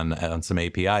now on some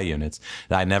API units.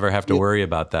 I never have to worry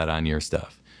about that on your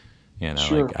stuff.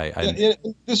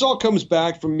 This all comes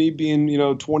back from me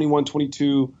being, 21,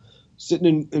 22,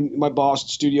 sitting in my Boston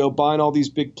studio, buying all these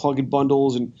big plug-in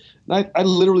bundles. And I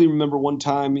literally remember one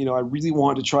time, I really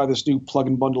wanted to try this new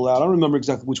plug-in bundle out. I don't remember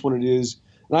exactly which one it is.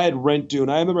 And I had rent due.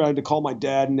 And I remember I had to call my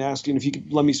dad and ask him if he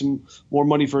could lend me some more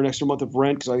money for an extra month of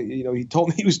rent. Because he told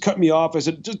me he was cutting me off. I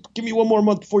said, just give me one more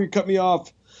month before you cut me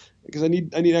off, because I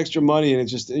need extra money. And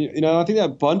it's just, I think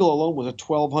that bundle alone was a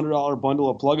 $1,200 bundle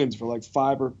of plugins for like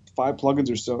five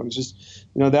plugins or so. And it's just,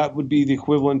 that would be the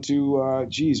equivalent to,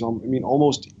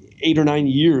 almost 8 or 9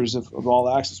 years of All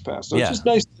Access Pass. So it's just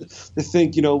nice to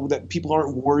think, that people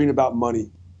aren't worrying about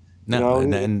money.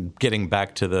 And getting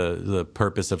back to the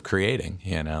purpose of creating,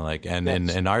 in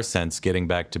our sense, getting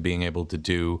back to being able to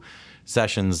do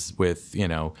sessions with,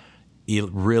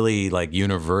 really like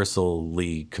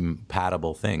universally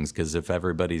compatible things. Because if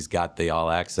everybody's got the All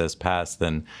Access Pass,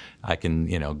 then I can,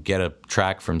 get a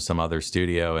track from some other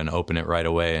studio and open it right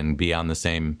away and be on the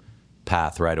same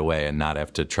path right away and not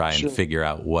have to try and figure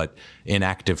out what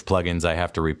inactive plugins I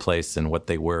have to replace and what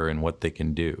they were and what they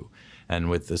can do.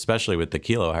 And especially with the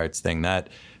kilohertz thing, that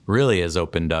really has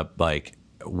opened up like,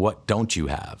 what don't you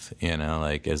have,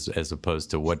 as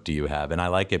opposed to what do you have? And I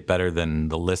like it better than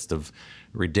the list of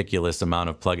ridiculous amount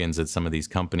of plugins that some of these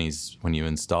companies, when you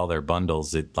install their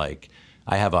bundles, I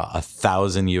have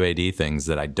 1,000 UAD things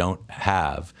that I don't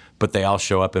have, but they all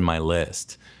show up in my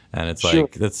list. And it's Sure.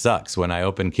 like, that sucks. When I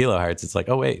open Kilohertz, it's like,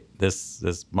 oh wait, this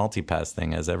multipass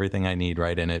thing has everything I need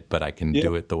right in it, but I can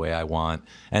do it the way I want.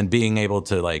 And being able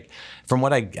to, like, from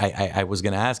what I was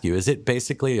going to ask you, is it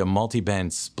basically a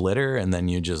multi-band splitter and then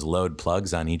you just load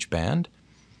plugs on each band?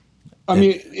 I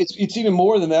mean, it's even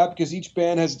more than that, because each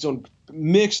band has its own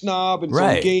mix knob and its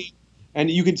own gate,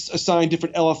 and you can assign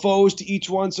different LFOs to each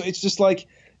one. So it's just like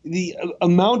the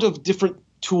amount of different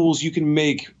tools you can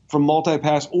make from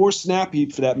multipass or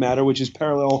Snapheat, for that matter, which is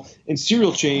parallel and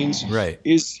serial chains,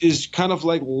 is kind of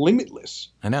like limitless.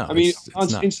 I know. I mean,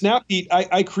 in Snapheat,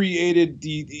 I created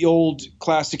the old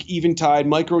classic Eventide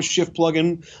micro shift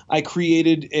plugin. I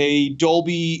created a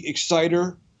Dolby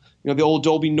exciter, the old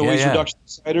Dolby noise reduction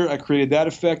exciter. I created that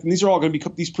effect, and these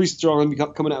presets are all going to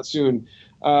be coming out soon.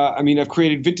 I mean, I've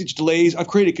created vintage delays. I've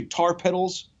created guitar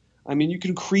pedals. I mean, you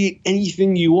can create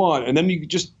anything you want. And then you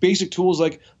just basic tools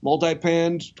like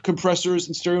multi-band compressors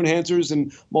and stereo enhancers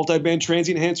and multi-band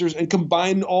transient enhancers, and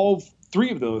combine all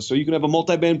three of those. So you can have a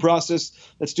multi-band process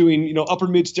that's doing, upper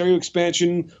mid stereo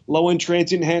expansion, low end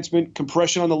transient enhancement,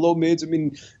 compression on the low mids. I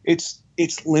mean, it's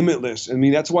limitless. I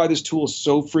mean, that's why this tool is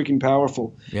so freaking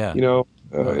powerful. Yeah.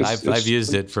 I've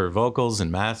used it for vocals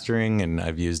and mastering, and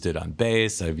I've used it on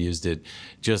bass. I've used it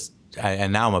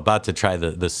and now I'm about to try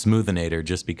the Smoothinator,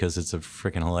 just because it's a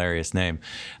freaking hilarious name.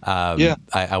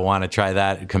 I want to try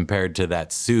that compared to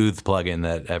that Soothe plugin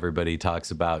that everybody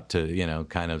talks about to,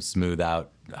 kind of smooth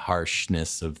out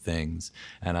harshness of things.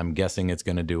 And I'm guessing it's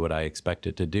going to do what I expect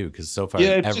it to do, because so far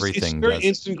everything it's very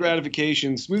instant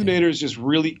gratification. Smoothinator is just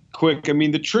really quick. I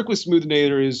mean, the trick with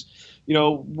Smoothinator is,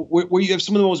 where you have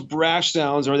some of the most brash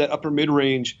sounds or that upper mid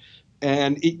range,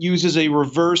 and it uses a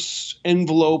reverse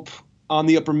envelope on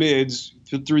the upper mids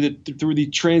through the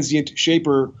transient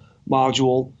shaper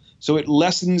module. So it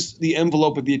lessens the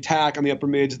envelope of the attack on the upper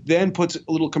mids, then puts a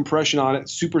little compression on it,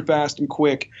 super fast and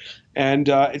quick. And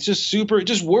it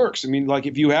just works. I mean, like,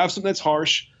 if you have something that's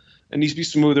harsh and needs to be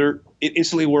smoother, it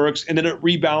instantly works. And then it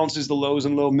rebalances the lows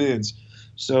and low mids.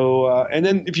 So, and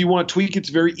then if you want to tweak, it's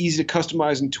very easy to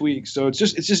customize and tweak. So it's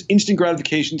just instant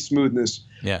gratification smoothness.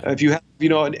 Yeah. If you have,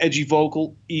 an edgy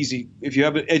vocal, easy. If you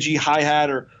have an edgy hi-hat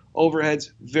or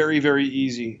overheads, very, very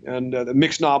easy. And the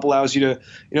mix knob allows you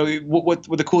to, what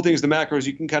the cool thing is, the macros,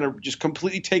 you can kind of just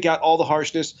completely take out all the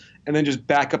harshness and then just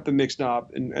back up the mix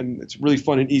knob. And it's really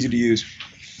fun and easy to use.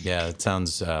 Yeah, it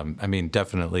sounds,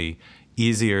 definitely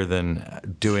easier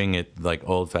than doing it like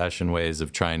old-fashioned ways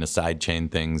of trying to sidechain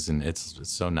things. And it's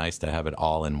so nice to have it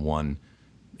all in one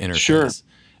interface. Sure.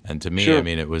 And to me, I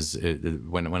mean,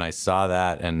 when I saw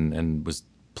that and was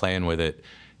playing with it,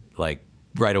 like,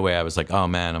 right away I was like, oh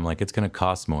man, I'm like, it's going to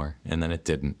cost more. And then it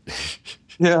didn't.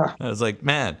 Yeah. I was like,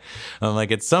 man, I'm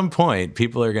like, at some point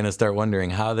people are going to start wondering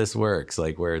how this works,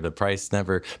 like where the price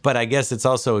never, but I guess it's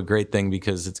also a great thing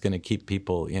because it's going to keep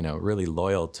people, really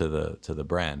loyal to the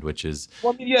brand, which is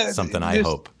something I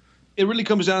hope. It really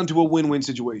comes down to a win-win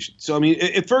situation. So, I mean,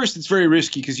 at first it's very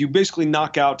risky because you basically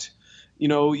knock out,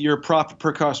 your profit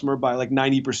per customer by like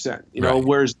 90%,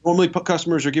 whereas normally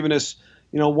customers are giving us,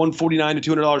 $149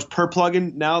 to $200 per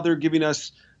plugin. Now they're giving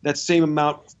us that same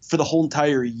amount for the whole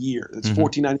entire year. That's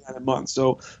 $14.99 a month.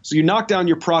 So you knock down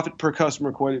your profit per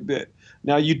customer quite a bit.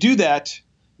 Now you do that,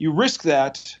 you risk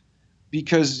that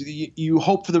because you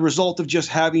hope for the result of just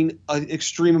having an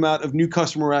extreme amount of new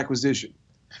customer acquisition.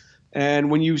 And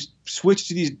when you switch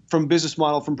to these from business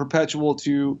model from perpetual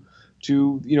to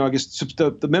I guess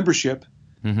the membership,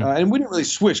 and we didn't really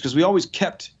switch because we always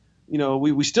kept.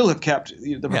 We still have kept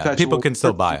the perpetual. People can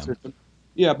still buy them. System.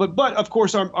 Yeah, but of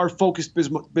course our focused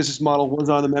business model was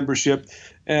on the membership,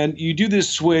 and you do this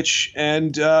switch,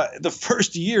 and the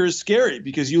first year is scary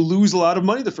because you lose a lot of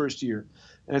money the first year,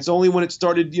 and it's only when it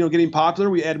started getting popular,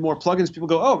 we add more plugins, people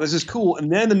go, oh, this is cool, and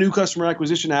then the new customer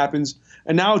acquisition happens,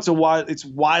 and now it's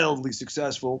wildly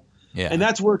successful. Yeah. And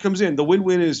that's where it comes in. The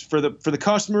win-win is for the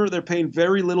customer, they're paying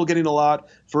very little, getting a lot.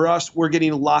 For us, we're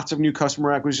getting lots of new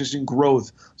customer acquisition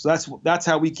growth. So that's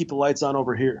how we keep the lights on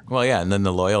over here. Well, yeah, and then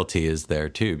the loyalty is there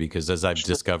too, because as I've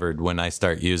discovered, when I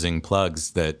start using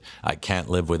plugs that I can't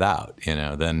live without,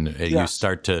 then you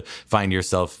start to find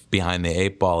yourself behind the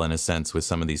eight ball in a sense with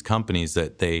some of these companies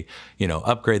that they,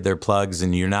 upgrade their plugs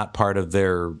and you're not part of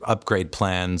their upgrade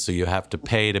plan, so you have to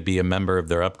pay to be a member of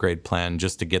their upgrade plan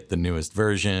just to get the newest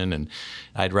version. And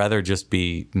I'd rather just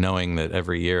be knowing that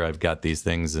every year I've got these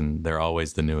things and they're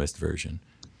always the newest version.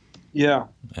 Yeah.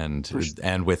 And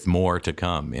with more to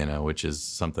come, which is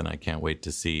something I can't wait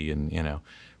to see, and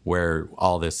where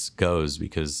all this goes,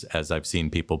 because as I've seen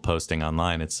people posting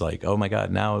online, it's like, oh my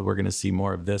God, now we're going to see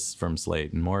more of this from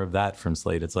Slate and more of that from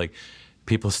Slate. It's like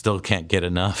people still can't get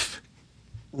enough.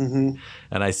 And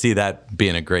I see that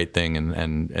being a great thing,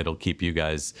 and it'll keep you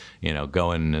guys,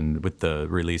 going. And with the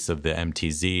release of the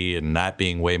MTZ and that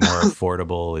being way more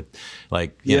affordable,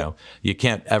 you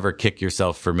can't ever kick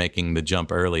yourself for making the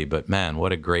jump early. But man,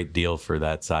 what a great deal for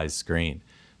that size screen!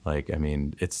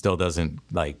 It still doesn't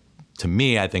to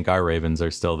me. I think our Ravens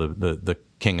are still the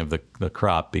king of the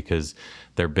crop because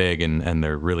they're big and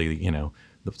they're really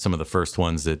some of the first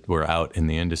ones that were out in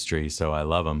the industry. So I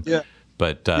love them. Yeah.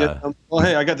 But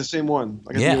hey, I got the same one.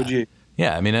 I got the OG.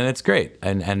 Yeah, and it's great,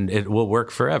 and it will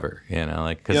work forever,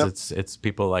 because it's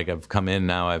people I've come in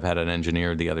now. I've had an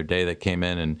engineer the other day that came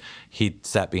in and he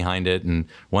sat behind it, and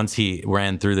once he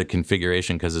ran through the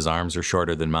configuration because his arms are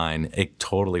shorter than mine, it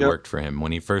totally worked for him.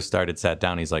 When he first started, sat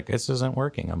down, he's like, "This isn't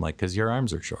working." I'm like, "Because your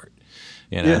arms are short."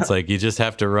 It's like you just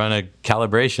have to run a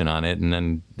calibration on it, and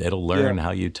then it'll learn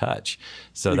how you touch.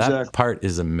 So that part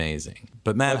is amazing.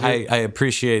 But Matt, I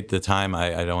appreciate the time.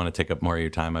 I don't want to take up more of your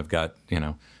time. I've got,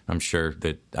 I'm sure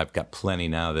that I've got plenty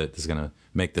now that is going to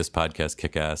make this podcast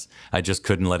kick ass. I just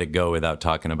couldn't let it go without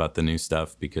talking about the new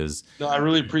stuff because. No, I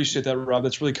really appreciate that, Rob.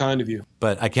 That's really kind of you.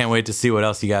 But I can't wait to see what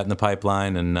else you got in the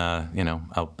pipeline, and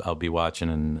I'll be watching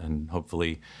and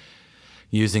hopefully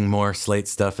using more Slate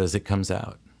stuff as it comes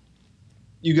out.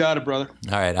 You got it, brother.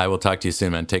 All right. I will talk to you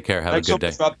soon, man. Take care. Have a good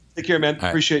day. Rob. Take care, man. All right.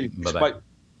 Appreciate you. Bye-bye. Bye.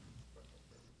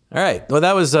 All right. Well,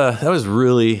 that was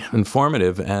really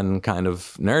informative and kind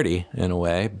of nerdy in a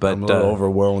way. But I'm a little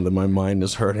overwhelmed and my mind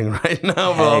is hurting right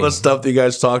now for all the stuff that you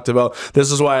guys talked about.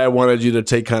 This is why I wanted you to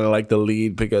take kind of the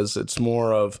lead, because it's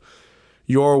more of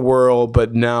your world,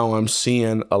 but now I'm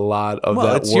seeing a lot of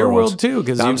that it's your world too,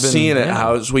 because I'm seeing it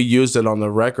how we used it on the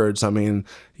records. I mean,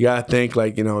 you gotta think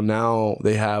now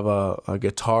they have a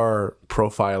guitar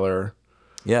profiler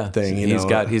thing.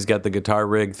 He's got the guitar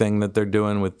rig thing that they're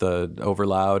doing with the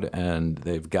overloud, and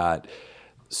they've got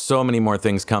so many more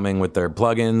things coming with their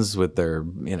plugins, with their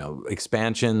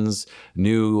expansions,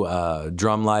 new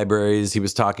drum libraries. He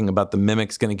was talking about the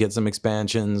Mimic's going to get some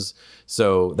expansions,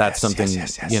 so that's something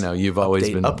you've always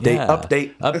been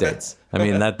updates. I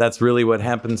mean that's really what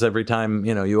happens every time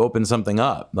you open something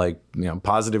up,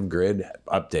 Positive Grid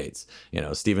updates,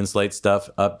 Steven Slate stuff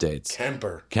updates,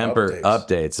 Kemper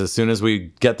updates. As soon as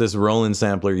we get this Roland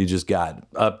sampler, you just got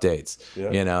updates,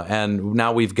 and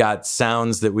now we've got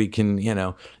sounds that we can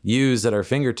use at our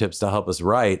fingertips to help us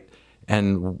write,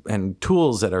 and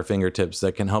tools at our fingertips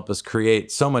that can help us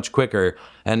create so much quicker.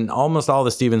 And almost all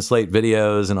the Steven Slate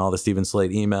videos and all the Steven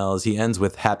Slate emails, he ends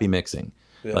with happy mixing.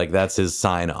 Yeah. That's his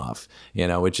sign off,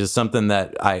 which is something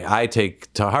that I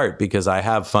take to heart, because I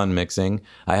have fun mixing.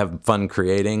 I have fun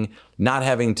creating, not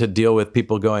having to deal with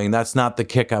people going, "That's not the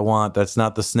kick I want. That's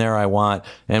not the snare I want."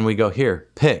 And we go, "Here,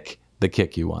 pick the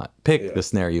kick you want, pick the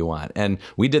snare you want." And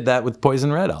we did that with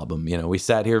Poison Red album. We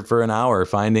sat here for an hour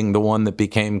finding the one that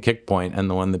became kick point and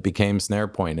the one that became snare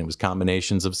point. It was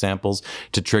combinations of samples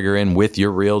to trigger in with your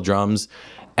real drums,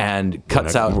 and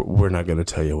cuts out. We're not going to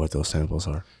tell you what those samples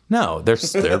are. No,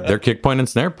 they're kick point and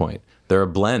snare point. They're a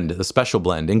blend, a special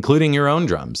blend, including your own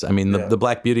drums. I mean, the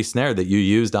Black Beauty snare that you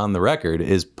used on the record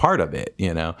is part of it,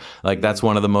 That's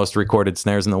one of the most recorded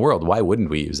snares in the world. Why wouldn't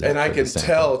we use it? And I can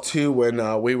tell, too,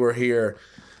 when we were here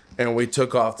and we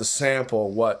took off the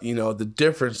sample, what, the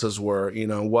differences were,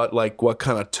 what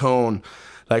kind of tone.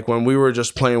 Like when we were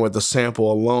just playing with the sample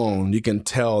alone, you can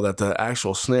tell that the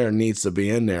actual snare needs to be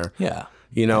in there. Yeah.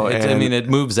 It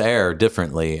moves air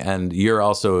differently, and you're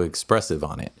also expressive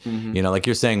on it. Mm-hmm. Like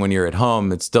you're saying, when you're at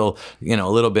home, it's still, a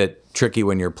little bit tricky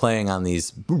when you're playing on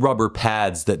these rubber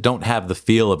pads that don't have the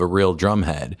feel of a real drum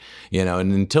head, and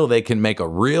until they can make a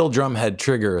real drum head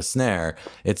trigger a snare,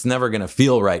 it's never going to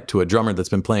feel right to a drummer that's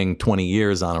been playing 20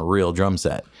 years on a real drum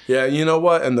set. Yeah, you know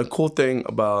what? And the cool thing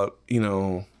about,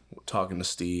 talking to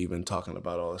Steve and talking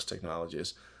about all this technology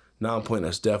is Nonpoint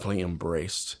has definitely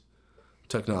embraced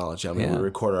technology. I mean, we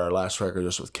recorded our last record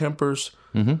just with Kempers,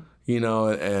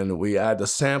 and we add the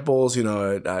samples.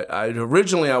 I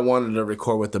originally wanted to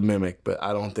record with the Mimic, but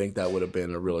I don't think that would have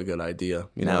been a really good idea.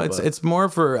 It's more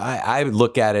for I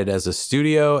look at it as a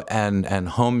studio and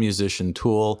home musician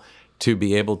tool to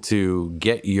be able to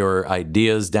get your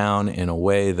ideas down in a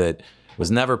way that was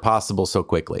never possible so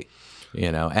quickly.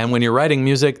 And when you're writing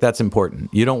music, that's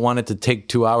important. You don't want it to take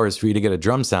 2 hours for you to get a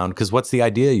drum sound, because what's the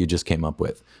idea you just came up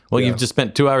with? Well, you've just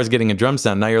spent 2 hours getting a drum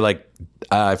sound. Now you're like,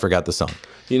 I forgot the song.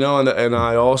 And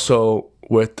I also,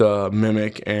 with the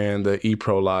Mimic and the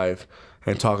ePro Live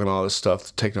and talking all this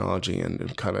stuff, technology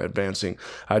and kind of advancing,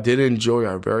 I did enjoy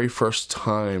our very first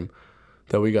time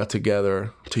that we got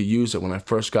together to use it when I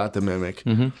first got the Mimic,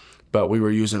 but we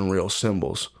were using real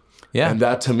cymbals. Yeah. And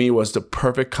that to me was the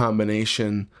perfect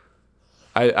combination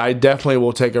I definitely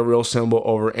will take a real cymbal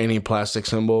over any plastic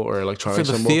cymbal or electronic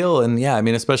for the cymbal. feel. And yeah, I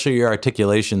mean, especially your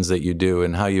articulations that you do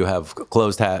and how you have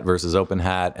closed hat versus open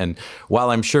hat. And while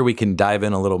I'm sure we can dive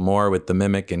in a little more with the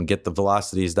mimic and get the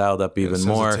velocities dialed up even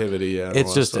more,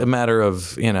 it's just a matter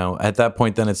of, at that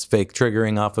point, then it's fake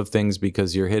triggering off of things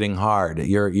because you're hitting hard.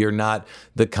 You're not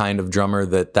the kind of drummer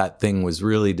that thing was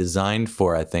really designed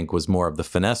for. I think was more of the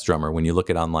finesse drummer. When you look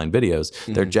at online videos,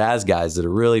 they're jazz guys that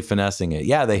are really finessing it.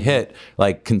 Yeah, they hit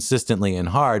like consistently and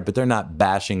hard, but they're not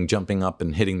bashing, jumping up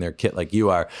and hitting their kit like you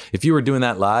are. If you were doing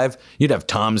that live, you'd have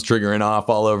toms triggering off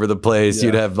all over the place. Yeah.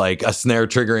 You'd have like a snare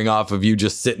triggering off of you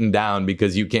just sitting down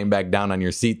because you came back down on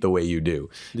your seat the way you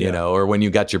do, or when you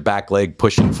got your back leg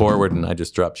pushing forward, and I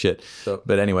just dropped shit.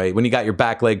 But anyway, when you got your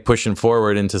back leg pushing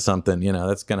forward into something,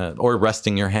 that's gonna, or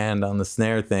resting your hand on the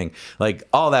snare thing, like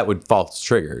all that would false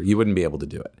trigger. You wouldn't be able to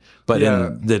do it. But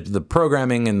in the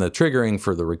programming and the triggering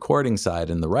for the recording side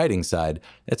and the writing side,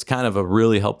 it's kind of a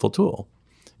really helpful tool,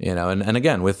 and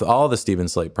again, with all the Steven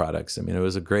Slate products, I mean, it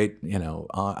was a great,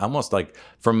 almost like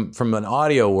from an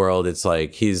audio world, it's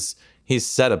like he's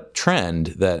set a trend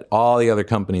that all the other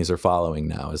companies are following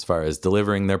now as far as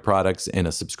delivering their products in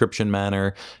a subscription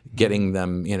manner, getting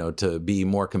them, to be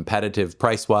more competitive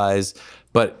price-wise.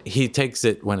 But he takes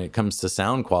it when it comes to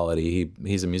sound quality.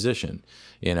 He's a musician,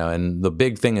 and the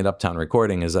big thing at Uptown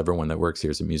Recording is everyone that works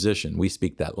here is a musician. We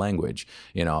speak that language,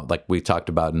 like we talked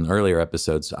about in earlier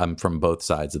episodes. I'm from both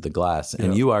sides of the glass,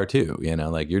 and you are too,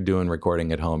 like you're doing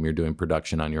recording at home, you're doing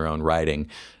production on your own, writing,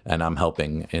 and I'm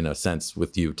helping in a sense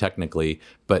with you technically,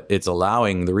 but it's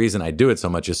allowing, the reason I do it so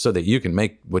much is so that you can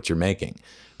make what you're making.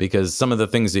 Because some of the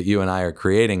things that you and I are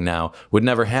creating now would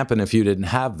never happen if you didn't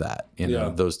have that,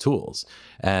 those tools.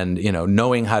 And,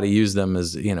 knowing how to use them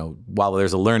is, while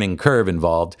there's a learning curve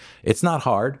involved, it's not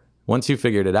hard. Once you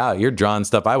figured it out, you're drawing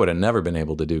stuff I would have never been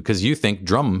able to do because you think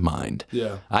drum mind.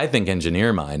 Yeah. I think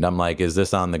engineer mind. I'm like, is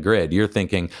this on the grid? You're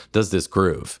thinking, does this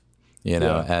groove?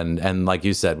 And like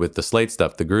you said, with the Slate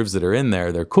stuff, the grooves that are in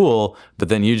there, they're cool, but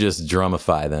then you just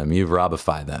drumify them, you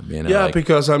robify them, Yeah,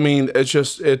 because I mean,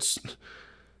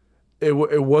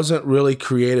 it wasn't really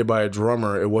created by a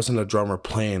drummer. It wasn't a drummer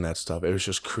playing that stuff. It was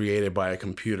just created by a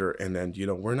computer. And then,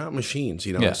 we're not machines,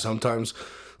 Sometimes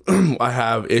I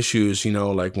have issues,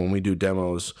 like when we do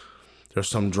demos, there's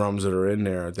some drums that are in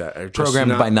there that are just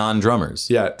programmed by non-drummers.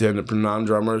 Yeah, they're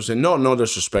non-drummers. And no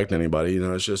disrespect to anybody,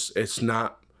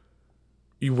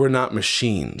 we're not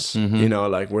machines,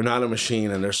 like we're not a machine.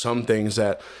 And there's some things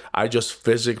that I just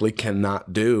physically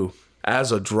cannot do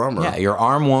as a drummer. Yeah, your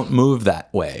arm won't move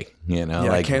that way,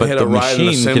 I can't hit a ride in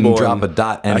a cymbal can drop a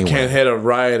dot anywhere. I can't hit a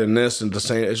ride in this and the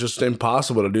same. It's just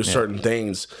impossible to do certain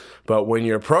things. But when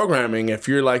you're programming, if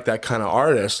you're like that kind of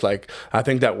artist, like I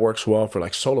think that works well for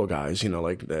like solo guys,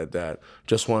 like that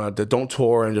just want to, that don't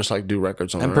tour and just like do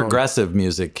records on their own. And progressive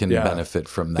music can benefit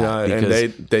from that because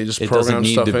and they just it program doesn't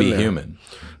need stuff to be in there. human.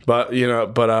 But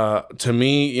to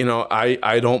me,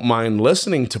 I don't mind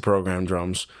listening to programmed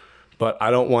drums, but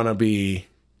I don't want to be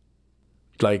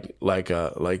I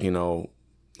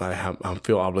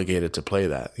feel obligated to play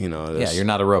that, Yeah, you're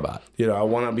not a robot. I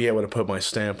want to be able to put my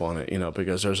stamp on it,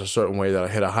 because there's a certain way that I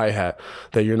hit a hi-hat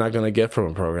that you're not going to get from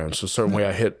a program. So a certain way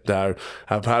I hit that.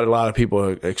 I've had a lot of people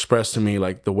express to me,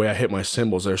 like the way I hit my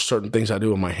cymbals, there's certain things I do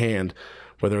with my hand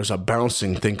where there's a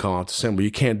bouncing thing coming off the cymbal.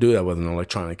 You can't do that with an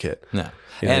electronic kit. No.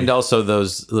 And also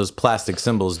those plastic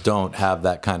cymbals don't have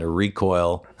that kind of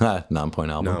recoil, non-point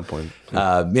album. Non-point.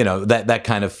 That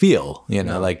kind of feel,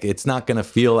 like it's not going to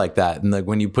feel like that. And like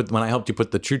when I helped you put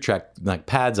the True Track like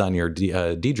pads on your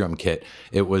D drum kit,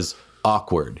 it was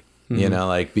awkward.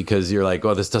 Because you're like,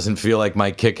 oh, this doesn't feel like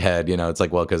my kick head. It's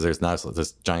like, well, because there's not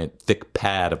this giant thick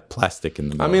pad of plastic in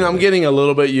the middle. I mean, I'm getting a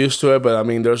little bit used to it, but I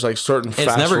mean, there's like certain fast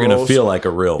rolls. It's never going to feel like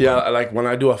a real one. Yeah, like when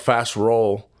I do a fast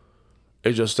roll,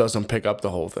 it just doesn't pick up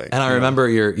the whole thing. And I remember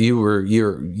you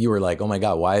were like, oh my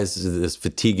God, why is this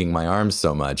fatiguing my arms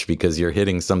so much? Because you're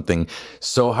hitting something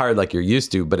so hard like you're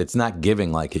used to, but it's not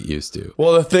giving like it used to.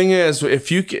 Well, the thing is, if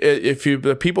you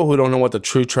the people who don't know what the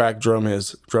True Track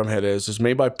drumhead is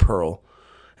made by Pearl,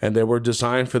 and they were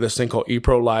designed for this thing called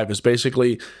ePro Live. It's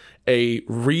basically a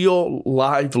real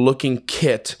live looking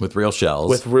kit with real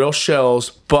shells,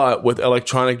 but with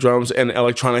electronic drums and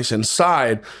electronics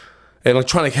inside.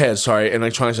 Electronic heads, and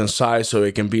electronics inside, so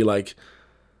it can be like,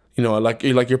 like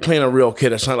you're playing a real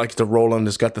kit. It's not like the Roland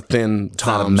that's got the thin toms. It's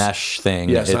not a mesh thing.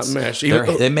 Yeah, it's not mesh.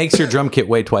 It makes your drum kit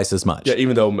weigh twice as much. Yeah,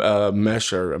 even though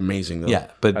mesh are amazing though. Yeah,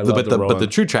 but the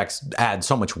True Tracks add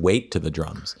so much weight to the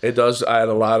drums. It does add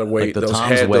a lot of weight. Like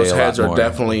those heads are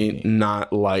definitely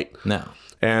not light. No.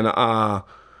 And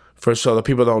so the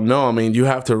people don't know, I mean, you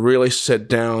have to really sit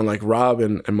down, like Rob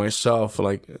and myself,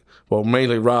 like, well,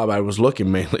 mainly Rob, I was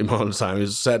looking mainly most of the time,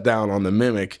 is sat down on the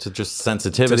mimic. To just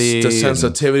sensitivity. The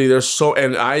sensitivity, there's so,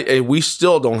 and we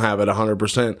still don't have it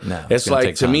 100%. No, it's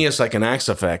like, to time. me, it's like an Axe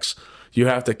Effects. You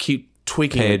have to keep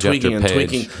tweaking Page and tweaking after and page.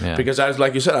 tweaking. Yeah. Because,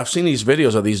 like you said, I've seen these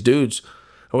videos of these dudes.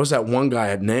 What was that one guy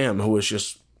at NAMM who was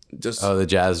just Oh, the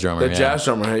jazz drummer. the jazz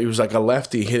drummer. He was like a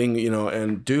lefty hitting,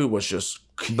 and dude was just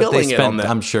But they killing it on spent, that.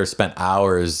 I'm sure, spent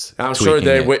hours. I'm sure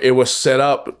it was set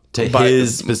up to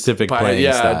his specific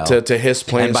playing style. to his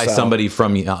playing and by style. somebody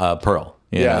from Pearl.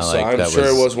 You know, So like, I'm that sure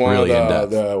it was one really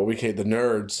of in-depth. the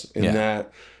nerds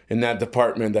in that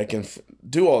department that can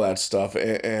do all that stuff.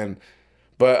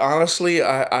 But honestly,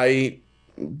 I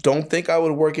don't think I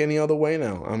would work any other way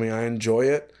now. I mean, I enjoy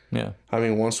it. Yeah. I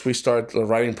mean, once we start the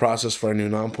writing process for a new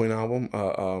Non-Point album,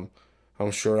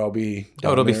 I'm sure I'll be.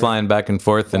 It'll be flying back and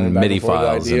forth in MIDI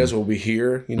files. Ideas will be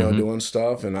here, doing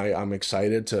stuff, and I'm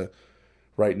excited to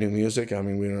write new music. I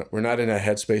mean, we're not in that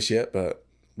headspace yet, but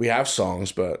we have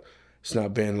songs, but it's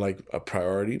not been like a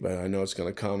priority. But I know it's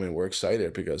gonna come, and we're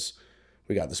excited because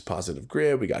we got this Positive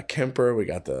Grid, we got Kemper, we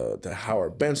got the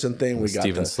Howard Benson thing, we got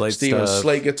Steven the Slate Steven stuff.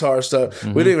 Slate guitar stuff.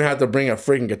 We didn't even have to bring a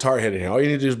freaking guitar hit in here. All you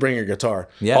need to do is bring your guitar.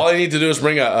 Yeah. All you need to do is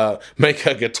bring make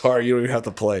a guitar. You don't even have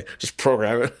to play. Just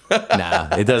program it.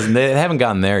 Nah, it doesn't. They haven't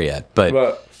gotten there yet,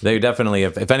 but they definitely,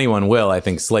 if anyone will, I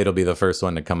think Slate will be the first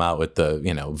one to come out with the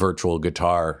virtual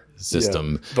guitar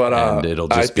system. Yeah. But and it'll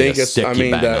just be a stick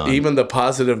you bang on. Even the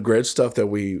Positive Grid stuff that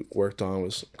we worked on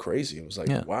was crazy. It was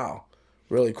like, wow,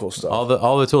 really cool stuff.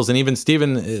 All the tools, and even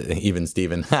Steven, Even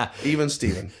Steven.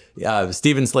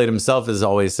 Steven Slate himself has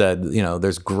always said,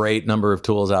 there's great number of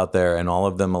tools out there, and all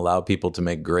of them allow people to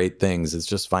make great things. It's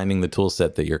just finding the tool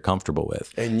set that you're comfortable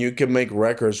with. And you can make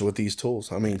records with these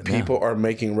tools. I mean, people are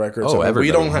making records. Oh,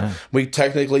 we don't everybody, we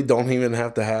technically don't even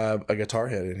have to have a guitar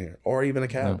head in here or even a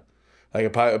cab.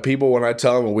 Like people, when I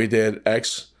tell them we did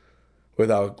X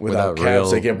without cabs, real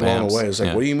they get blown amps. away. It's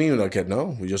like, what do you mean without cab?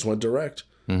 No, we just went direct.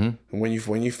 And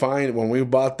when we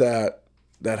bought that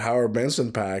Howard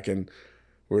Benson pack and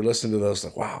we're listening to those,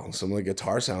 like, wow, some of the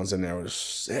guitar sounds in there was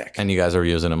sick. And you guys are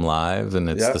using them live, and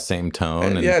it's the same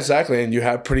tone. Yeah, exactly. And you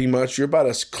have you're about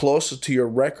as close to your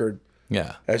record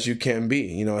as you can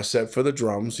be, except for the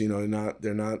drums.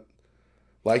 They're not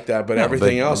like that, but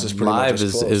everything else is pretty live much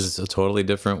as close. is a totally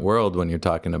different world when you're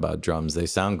talking about drums. They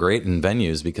sound great in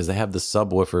venues because they have the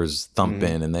subwoofers thump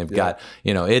in, and they've got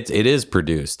it is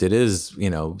produced. It is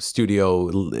studio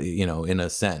in a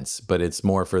sense, but it's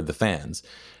more for the fans.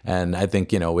 And I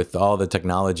think with all the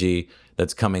technology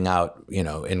that's coming out,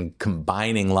 in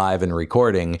combining live and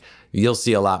recording, you'll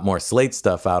see a lot more Slate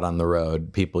stuff out on the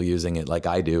road, people using it like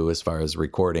I do as far as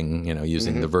recording,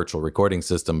 using the virtual recording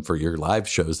system for your live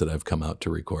shows that I've come out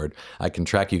to record. I can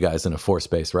track you guys in a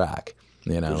 4-space rack.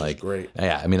 Which is great.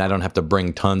 Yeah, I mean, I don't have to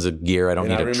bring tons of gear. I don't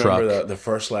need a truck. I remember the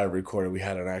first live recording, we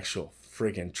had an actual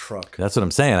freaking truck. That's what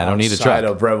I'm saying. I don't need a truck. Outside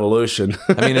of Revolution.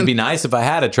 I mean, it'd be nice if I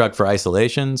had a truck for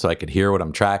isolation so I could hear what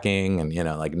I'm tracking and,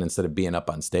 instead of being up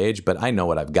on stage. But I know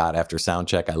what I've got after sound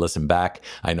check. I listen back.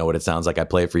 I know what it sounds like. I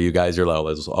play it for you guys. You're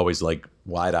always like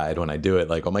wide-eyed when I do it.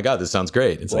 Like, oh my God, this sounds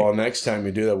great. It's next time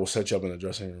you do that, we'll set you up in the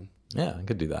dressing room. Yeah, I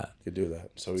could do that. You could do that.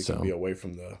 So we can be away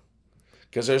from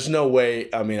because there's no way,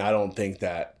 I mean, I don't think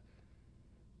that,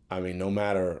 no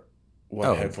matter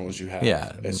what headphones you have.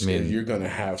 Yeah, you're going to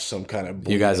have some kind of...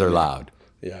 You guys are loud.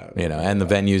 Yeah. And the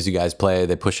venues you guys play,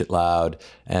 they push it loud.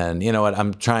 And you know what?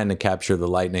 I'm trying to capture the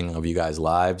lightning of you guys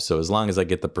live. So as long as I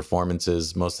get the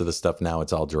performances, most of the stuff now,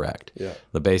 it's all direct. Yeah.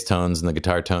 The bass tones and the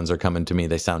guitar tones are coming to me.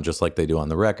 They sound just like they do on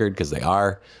the record because they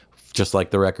are just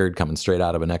like the record, coming straight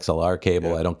out of an XLR cable.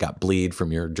 Yeah. I don't got bleed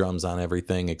from your drums on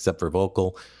everything except for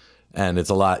vocal. And it's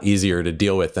a lot easier to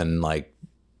deal with than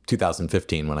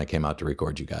 2015 when I came out to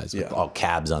record you guys with all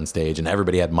cabs on stage and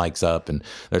everybody had mics up and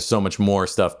there's so much more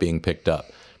stuff being picked up.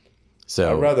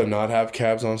 So I'd rather not have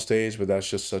cabs on stage, but that's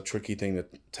just a tricky thing to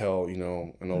tell,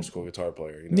 an old school guitar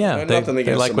player. Yeah,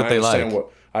 they like what they like.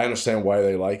 I understand why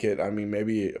they like it. I mean,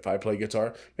 maybe if I play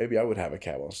guitar, maybe I would have a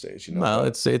cab on stage. Well,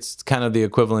 it's kind of the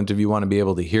equivalent of you want to be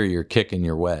able to hear your kick and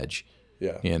your wedge.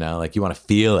 Yeah. You want to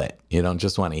feel it. You don't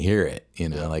just want to hear it.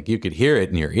 Like you could hear it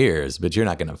in your ears, but you're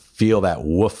not going to feel that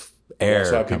woof air.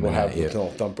 That's why people have the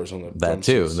thumpers on the that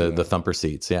too, seats, the thumper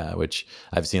seats, which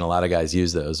I've seen a lot of guys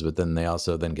use those, but then they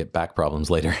also get back problems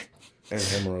later. And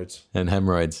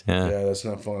hemorrhoids. Yeah, that's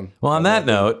not fun. Well, on that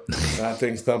note, that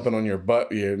thing's thumping on your butt.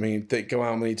 Think about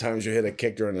how many times you hit a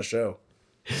kick during the show.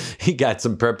 You got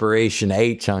some preparation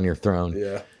H on your throne.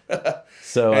 Yeah.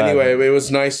 So anyway, it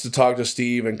was nice to talk to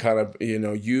Steve and kind of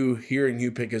hearing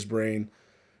you pick his brain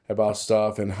about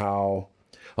stuff and how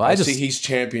Well, I see he's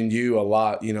championed you a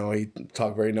lot. You know, he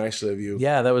talked very nicely of you.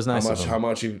 Yeah, that was nice of him. How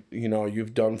much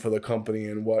you've done for the company,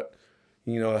 and what,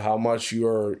 how much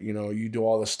you do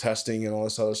all this testing and all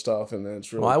this other stuff, and then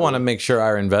it's really. Well, I want to make sure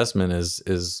our investment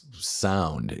is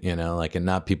sound, and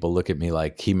not people look at me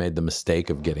like he made the mistake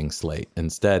of getting Slate.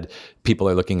 Instead, people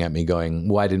are looking at me going,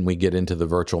 why didn't we get into the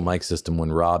virtual mic system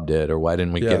when Rob did, or why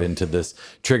didn't we get into this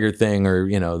trigger thing, or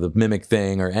the mimic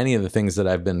thing, or any of the things that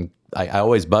I've been. I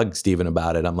always bug Steven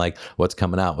about it. I'm like, what's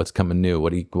coming out? What's coming new?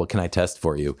 What can I test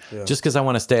for you? Yeah. Just because I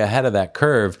want to stay ahead of that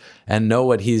curve and know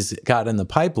what he's got in the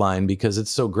pipeline, because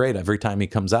it's so great every time he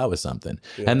comes out with something.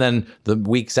 Yeah. And then the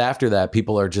weeks after that,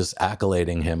 people are just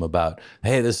accolading him about,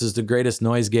 hey, this is the greatest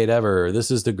noise gate ever. Or, this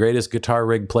is the greatest guitar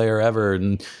rig player ever.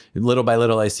 And little by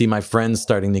little, I see my friends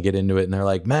starting to get into it. And they're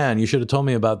like, man, you should have told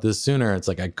me about this sooner. It's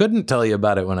like, I couldn't tell you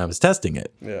about it when I was testing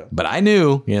it. Yeah. But I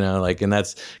knew, and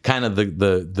that's kind of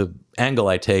the angle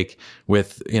I take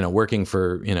with, working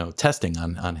for, testing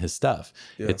on his stuff.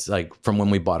 Yeah. It's like from when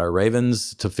we bought our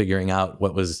Ravens to figuring out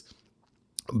what was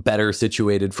better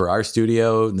situated for our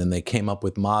studio, and then they came up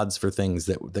with mods for things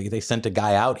that they sent a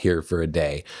guy out here for a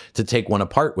day to take one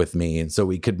apart with me, and so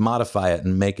we could modify it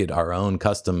and make it our own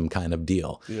custom kind of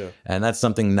deal. Yeah. And that's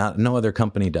something no other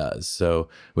company does. So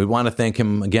we want to thank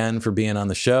him again for being on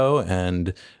the show,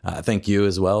 and thank you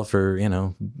as well for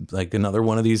another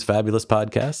one of these fabulous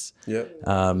podcasts. Yeah.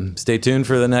 Stay tuned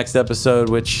for the next episode,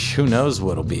 which who knows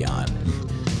what'll be on.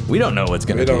 We don't know what's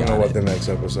going to be on. We don't know what the next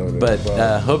episode is. But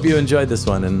hope you enjoyed this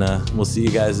one, and we'll see you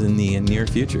guys in the near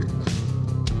future.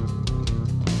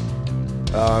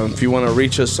 If you want to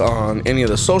reach us on any of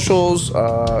the socials,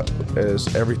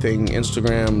 is everything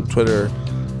Instagram, Twitter,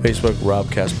 Facebook,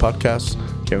 Robcast Podcast.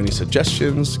 If you have any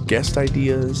suggestions, guest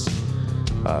ideas,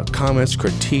 comments,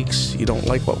 critiques, you don't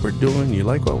like what we're doing, you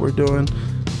like what we're doing,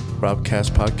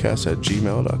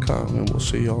 robcastpodcast@gmail.com, and we'll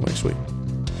see you all next week.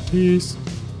 Peace.